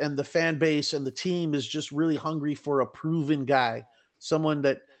group and the fan base and the team is just really hungry for a proven guy, someone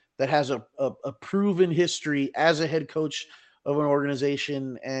that has a proven history as a head coach of an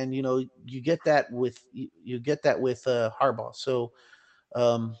organization, and you get that with Harbaugh. So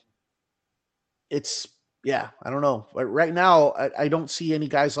um, it's yeah, I don't know. But right now, I don't see any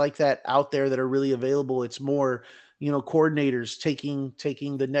guys like that out there that are really available. It's more, coordinators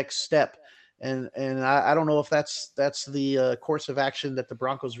taking the next step, and I don't know if that's the course of action that the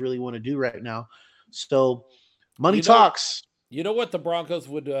Broncos really want to do right now. So money You know, talks. you know what the Broncos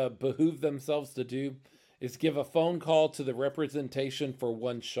would behoove themselves to do is give a phone call to the representation for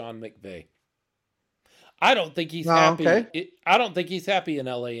one Sean McVay. I don't think he's Oh, happy. okay. I don't think he's happy in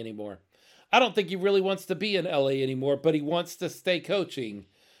LA anymore. I don't think he really wants to be in LA anymore, but he wants to stay coaching.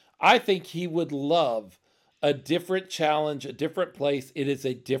 I think he would love a different challenge, a different place. It is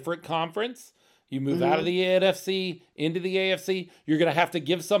a different conference. You move out of Hmm. the NFC into the AFC. You're going to have to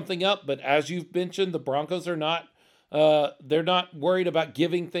give something up, but as you've mentioned, the Broncos are not. They're not worried about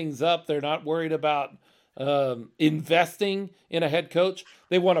giving things up. They're not worried about investing in a head coach.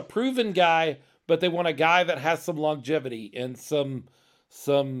 They want a proven guy, but they want a guy that has some longevity and some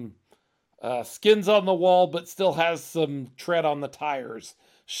skins on the wall, but still has some tread on the tires.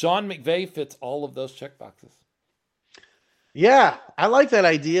 Sean McVay fits all of those check boxes. Yeah, I like that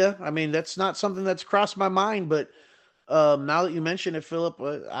idea. I mean, that's not something that's crossed my mind, but now that you mention it, Philip,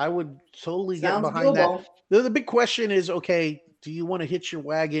 I would totally get Sounds behind doable. that. The big question is, okay, do you want to hitch your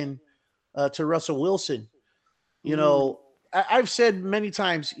wagon to Russell Wilson? You know, I've said many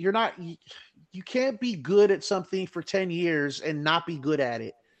times, you can't be good at something for 10 years and not be good at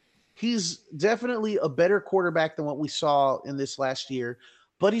it. He's definitely a better quarterback than what we saw in this last year,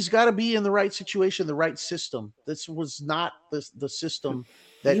 but he's got to be in the right situation, the right system. This was not the system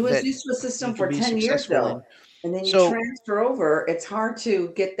that He was that used to a he system could for be 10 years, successful in. though. And then you So transfer over, it's hard to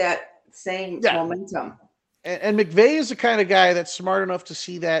get that same yeah, momentum. and McVay is the kind of guy that's smart enough to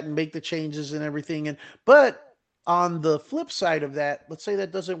see that and make the changes and everything. But on the flip side of that, let's say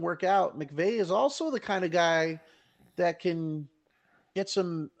that doesn't work out. McVay is also the kind of guy that can get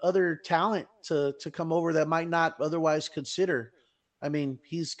some other talent to come over that might not otherwise consider. I mean,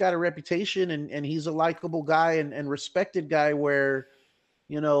 he's got a reputation and he's a likable guy and respected guy where,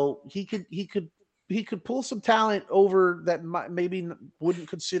 he could pull some talent over that maybe wouldn't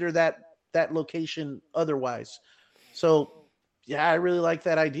consider that location otherwise. So yeah, I really like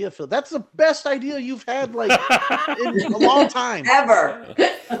that idea, Phil. That's the best idea you've had like in a long time. Ever.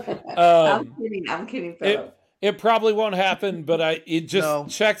 Um, I'm kidding, Philip. It probably won't happen, but it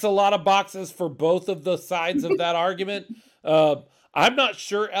just checks a lot of boxes for both of the sides of that argument. I'm not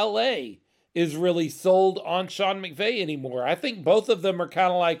sure LA is really sold on Sean McVay anymore. I think both of them are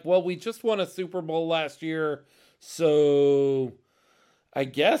kind of like, well, we just won a Super Bowl last year, so I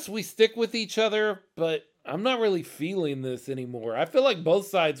guess we stick with each other, but I'm not really feeling this anymore. I feel like both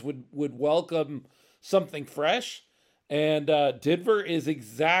sides would welcome something fresh, and Denver is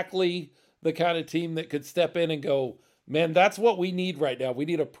exactly the kind of team that could step in and go, man, that's what we need right now. We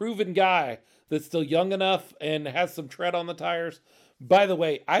need a proven guy that's still young enough and has some tread on the tires. By the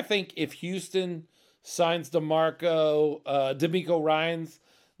way, I think if Houston signs DeMeco Ryans,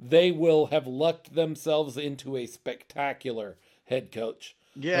 they will have lucked themselves into a spectacular head coach.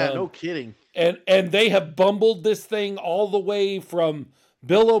 Yeah, no kidding. And they have bumbled this thing all the way from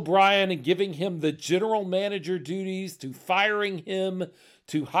Bill O'Brien and giving him the general manager duties to firing him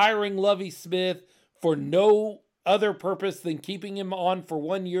to hiring Lovie Smith for no other purpose than keeping him on for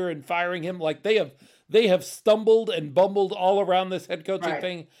 1 year and firing him. Like they have stumbled and bumbled all around this head coaching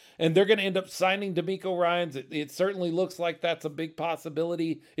thing, and they're going to end up signing DeMeco Ryans. It certainly looks like that's a big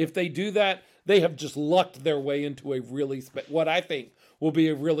possibility. If they do that, they have just lucked their way into a really what I think will be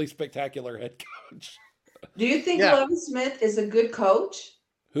a really spectacular head coach. Do you think Lovie Smith is a good coach?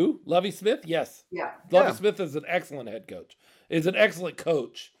 Who? Lovie Smith? Yes. Yeah. Lovie Smith is an excellent head coach. Is an excellent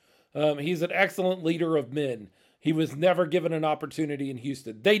coach. He's an excellent leader of men. He was never given an opportunity in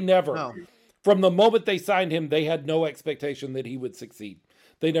Houston. They never. No. From the moment they signed him, they had no expectation that he would succeed.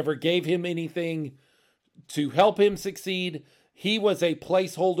 They never gave him anything to help him succeed. He was a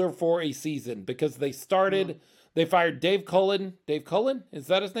placeholder for a season because they started, they fired Dave Cullen. Dave Cullen? Is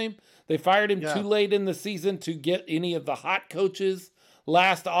that his name? They fired him too late in the season to get any of the hot coaches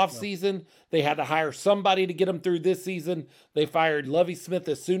last offseason. They had to hire somebody to get him through this season. They fired Lovie Smith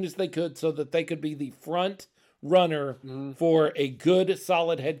as soon as they could so that they could be the front runner for a good,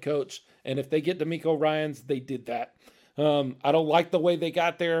 solid head coach. And if they get DeMeco Ryans, they did that. I don't like the way they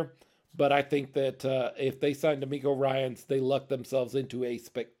got there, but I think that if they sign DeMeco Ryans, they luck themselves into a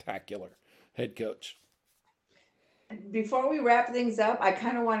spectacular head coach. Before we wrap things up, I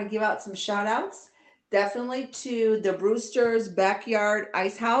kind of want to give out some shout outs. Definitely to the Brewster's Backyard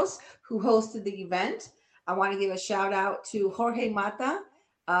Ice House who hosted the event. I want to give a shout out to Jorge Mata.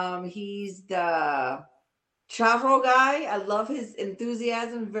 He's the Charro guy. I love his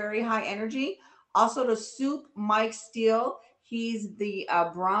enthusiasm, very high energy. Also to Soup Mike Steele. He's the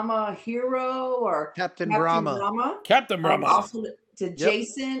Brahma hero or Captain Brahma. Captain Brahma. Also to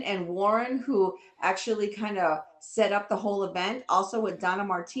Jason and Warren, who actually kind of set up the whole event. Also with Donna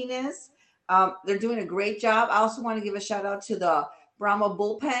Martinez. They're doing a great job. I also want to give a shout out to the Brahma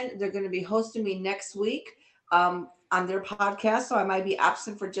Bullpen. They're going to be hosting me next week on their podcast, so I might be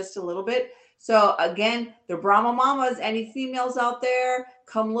absent for just a little bit. So again, the Brahma Mamas, any females out there,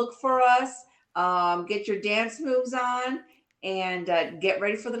 come look for us. Get your dance moves on and get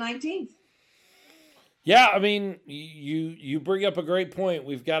ready for the 19th. Yeah, I mean, you bring up a great point.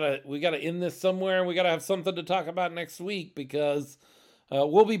 We got to end this somewhere, and we got to have something to talk about next week because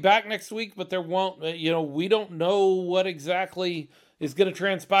we'll be back next week, but there won't. We don't know what exactly is going to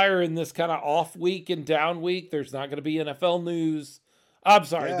transpire in this kind of off week and down week. There's not going to be NFL news. I'm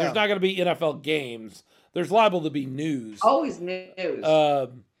sorry, Yeah. there's not going to be NFL games. There's liable to be news. Always news.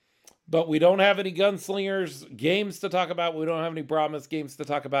 But we don't have any Gunslingers games to talk about. We don't have any Brahmas games to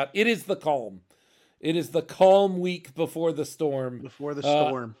talk about. It is the calm. It is the calm week before the storm. Before the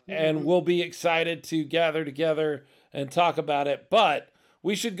storm. And we'll be excited to gather together and talk about it. But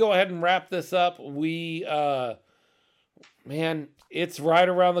we should go ahead and wrap this up. Man, it's right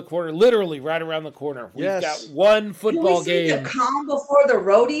around the corner. Literally right around the corner. We've Yes. got one football Can we say game. the calm before the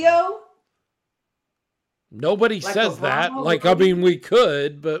rodeo? Nobody Like says that. Obama? Like, I mean, we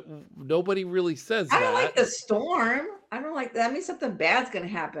could, but nobody really says I that. don't like the storm. I don't like that. That means something bad's gonna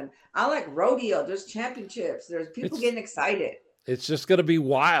happen. I like rodeo. There's championships. There's people It's- getting excited. It's just gonna be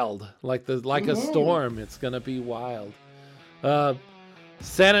wild, like a storm. It's gonna be wild.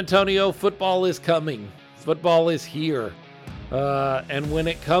 San Antonio football is coming. Football is here, and when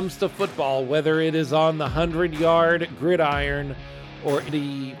it comes to football, whether it is on the 100-yard gridiron or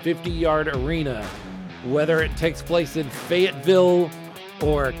the 50-yard arena, whether it takes place in Fayetteville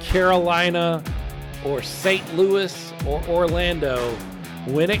or Carolina or St. Louis or Orlando,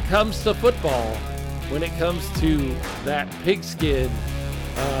 when it comes to football, when it comes to that pigskin,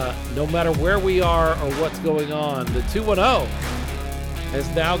 no matter where we are or what's going on, the 210 has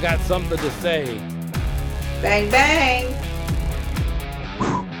now got something to say. Bang, bang.